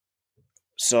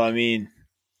 So I mean,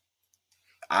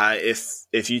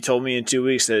 if you told me in 2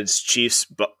 weeks that it's Chiefs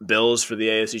Bills for the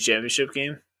AFC Championship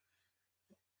game,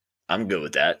 I'm good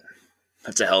with that.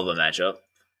 That's a hell of a matchup,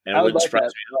 and it wouldn't surprise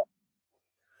me at all.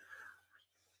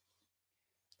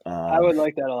 I would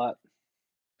like that a lot,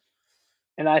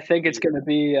 and I think it's going to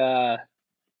be. I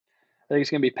think it's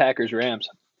going to be Packers Rams.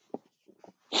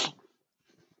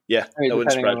 Yeah, that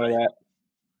wouldn't surprise me. That.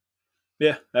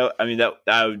 Yeah, I mean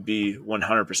that would be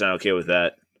 100% okay with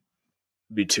that.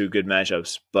 Be two good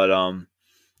matchups, but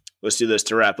let's do this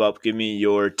to wrap up. Give me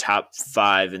your top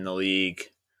 5 in the league,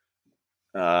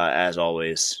 as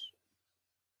always.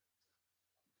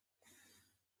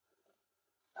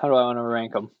 How do I want to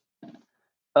rank them?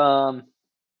 I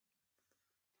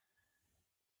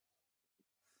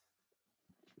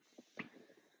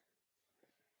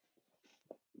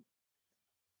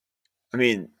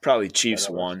mean, probably Chiefs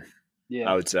 1. Yeah,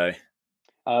 I would say.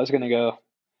 I was gonna go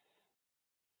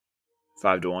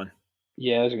 5-1.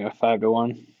 Yeah, I was gonna go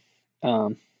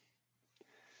 5-1.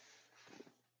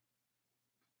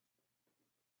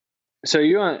 So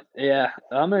you want? Yeah,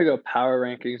 I'm gonna go power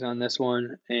rankings on this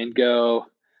one and go.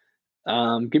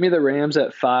 Give me the Rams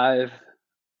at 5,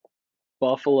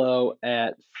 Buffalo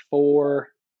at 4,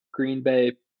 Green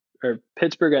Bay or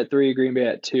Pittsburgh at 3, Green Bay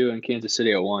at 2, and Kansas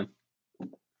City at 1.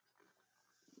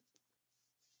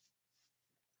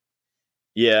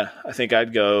 Yeah, I think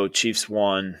I'd go Chiefs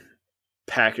 1,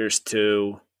 Packers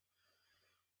 2,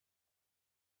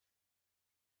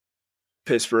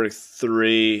 Pittsburgh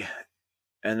 3,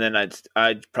 and then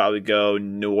I'd probably go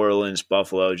New Orleans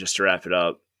Buffalo just to wrap it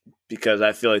up, because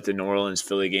I feel like the New Orleans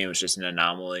Philly game was just an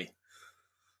anomaly.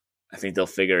 I think they'll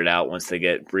figure it out once they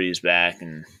get Breeze back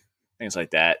and things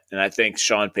like that. And I think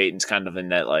Sean Payton's kind of in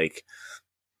that like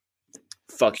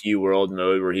fuck you world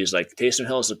mode where he's like, Taysom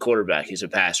Hill is a quarterback. He's a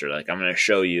passer. Like, I'm going to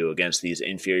show you against these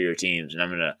inferior teams, and I'm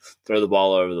going to throw the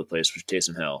ball all over the place with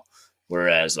Taysom Hill.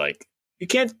 Whereas, like, you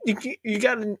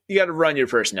gotta run your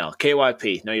personnel.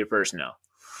 KYP, know your personnel.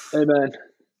 Amen.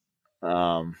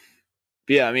 But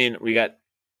yeah, I mean, we got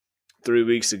 3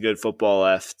 weeks of good football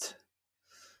left.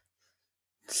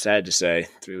 Sad to say,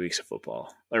 3 weeks of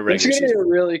football. This is going to be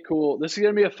really cool. This is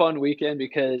going to be a fun weekend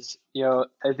because,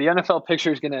 as the NFL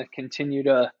picture is going to continue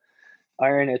to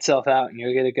iron itself out and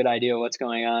you'll get a good idea of what's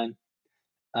going on.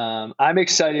 I'm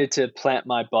excited to plant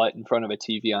my butt in front of a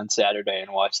TV on Saturday and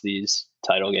watch these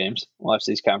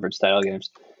conference title games.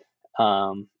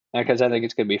 Because I think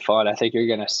it's going to be fun. I think you're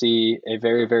going to see a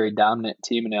very, very dominant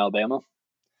team in Alabama.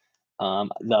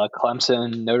 The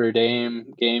Clemson Notre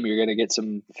Dame game, you're going to get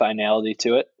some finality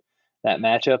to it, that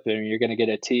matchup, and you're going to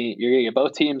get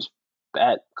both teams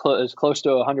at as close to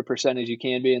 100% as you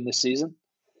can be in this season.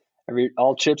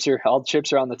 All chips are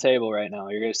on the table right now.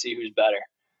 You're going to see who's better.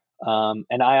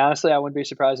 And I wouldn't be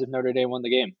surprised if Notre Dame won the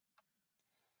game.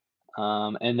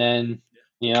 And then,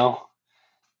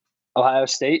 Ohio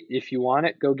State, if you want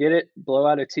it, go get it. Blow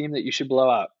out a team that you should blow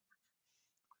out,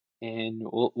 and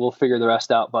we'll figure the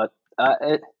rest out. But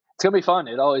it's gonna be fun.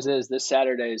 It always is. This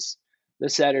Saturday's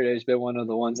been one of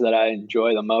the ones that I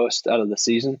enjoy the most out of the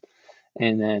season.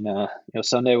 And then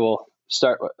Sunday we'll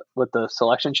start with the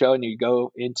selection show, and you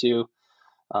go into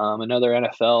another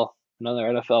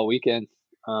NFL weekend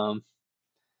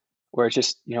where it's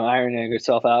just ironing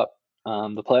itself out.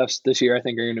 The playoffs this year I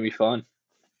think are going to be fun.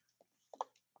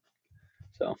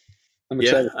 So I'm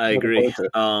excited. Yeah, I agree.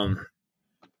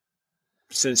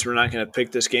 Since we're not going to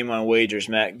pick this game on wagers,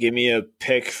 Matt, give me a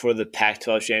pick for the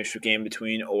Pac-12 championship game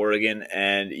between Oregon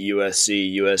and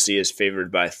USC. USC is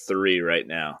favored by 3 right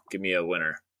now. Give me a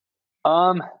winner.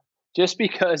 Just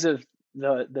because of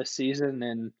the season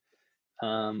and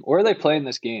where are they playing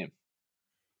this game?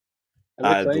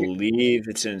 I believe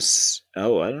it's in.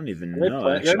 I don't even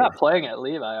know. They're not playing at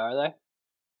Levi, are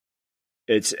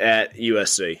they? It's at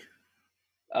USC.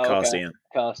 Coliseum. Okay.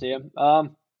 Coliseum.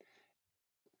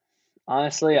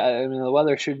 Honestly, I mean the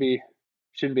weather shouldn't be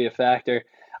a factor.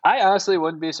 I honestly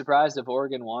wouldn't be surprised if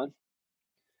Oregon won.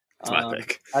 That's my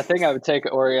pick. I think I would take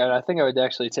Oregon. I think I would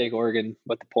actually take Oregon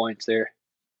with the points there.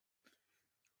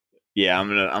 Yeah, I'm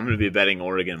gonna be betting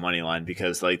Oregon money line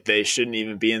because like they shouldn't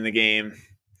even be in the game.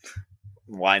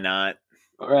 Why not?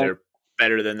 Right. They're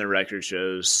better than the record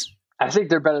shows. I think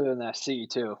they're better than SC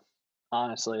too.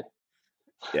 Honestly.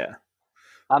 Yeah.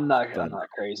 I'm not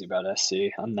crazy about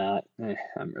SC. I'm not.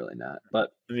 I'm really not.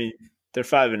 But I mean, they're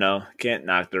 5-0. Can't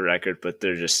knock their record, but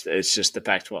it's just the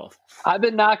Pac-12. I've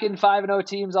been knocking 5-0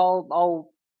 teams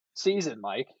all season,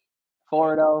 Mike.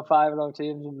 4-0, 5-0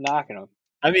 teams. I'm knocking them.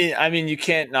 I mean, you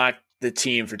can't knock the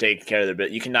team for taking care of their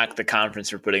bit. You can knock the conference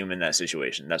for putting them in that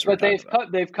situation. That's what.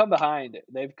 But they've come behind.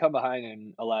 They've come behind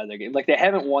in a lot of their games. Like they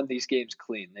haven't won these games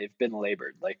clean. They've been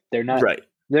labored. Like they're not. Right.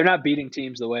 They're not beating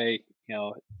teams the way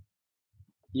you.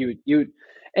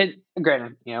 And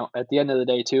granted, at the end of the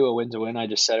day, too, a win's a win. I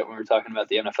just said it when we were talking about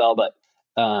the NFL, but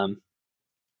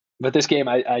this game,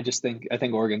 I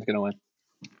think Oregon's going to win.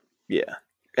 Yeah,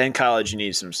 and college, you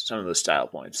need some of those style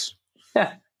points.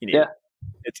 Yeah, you need. Yeah.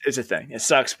 It's a thing. It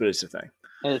sucks, but it's a thing.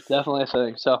 It's definitely a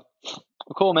thing. So,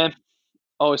 cool, man.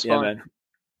 Always fun. Man.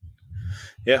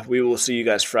 Yeah, we will see you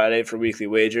guys Friday for Weekly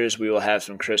Wagers. We will have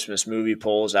some Christmas movie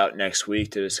polls out next week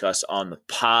to discuss on the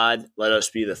pod. Let us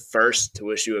be the first to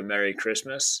wish you a Merry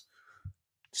Christmas.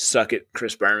 Suck it,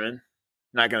 Chris Berman.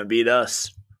 Not going to beat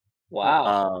us.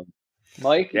 Wow.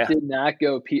 Mike did not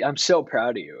go pee. I'm so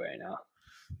proud of you right now.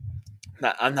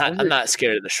 I'm not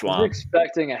scared of the Schwam. I'm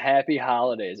expecting a happy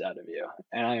holidays out of you,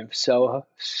 and I am so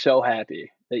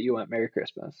happy that you went Merry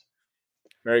Christmas.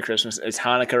 Merry Christmas. It's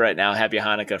Hanukkah right now. Happy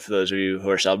Hanukkah for those of you who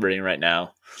are celebrating right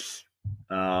now.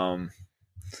 Yeah,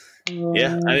 I mean,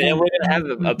 and we're going to have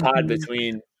a pod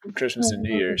between Christmas and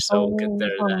New Year's, so we'll get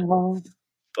there then.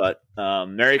 But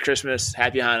Merry Christmas.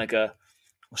 Happy Hanukkah.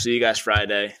 We'll see you guys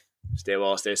Friday. Stay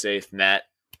well, stay safe. Matt.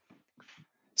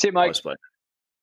 See you, Mike.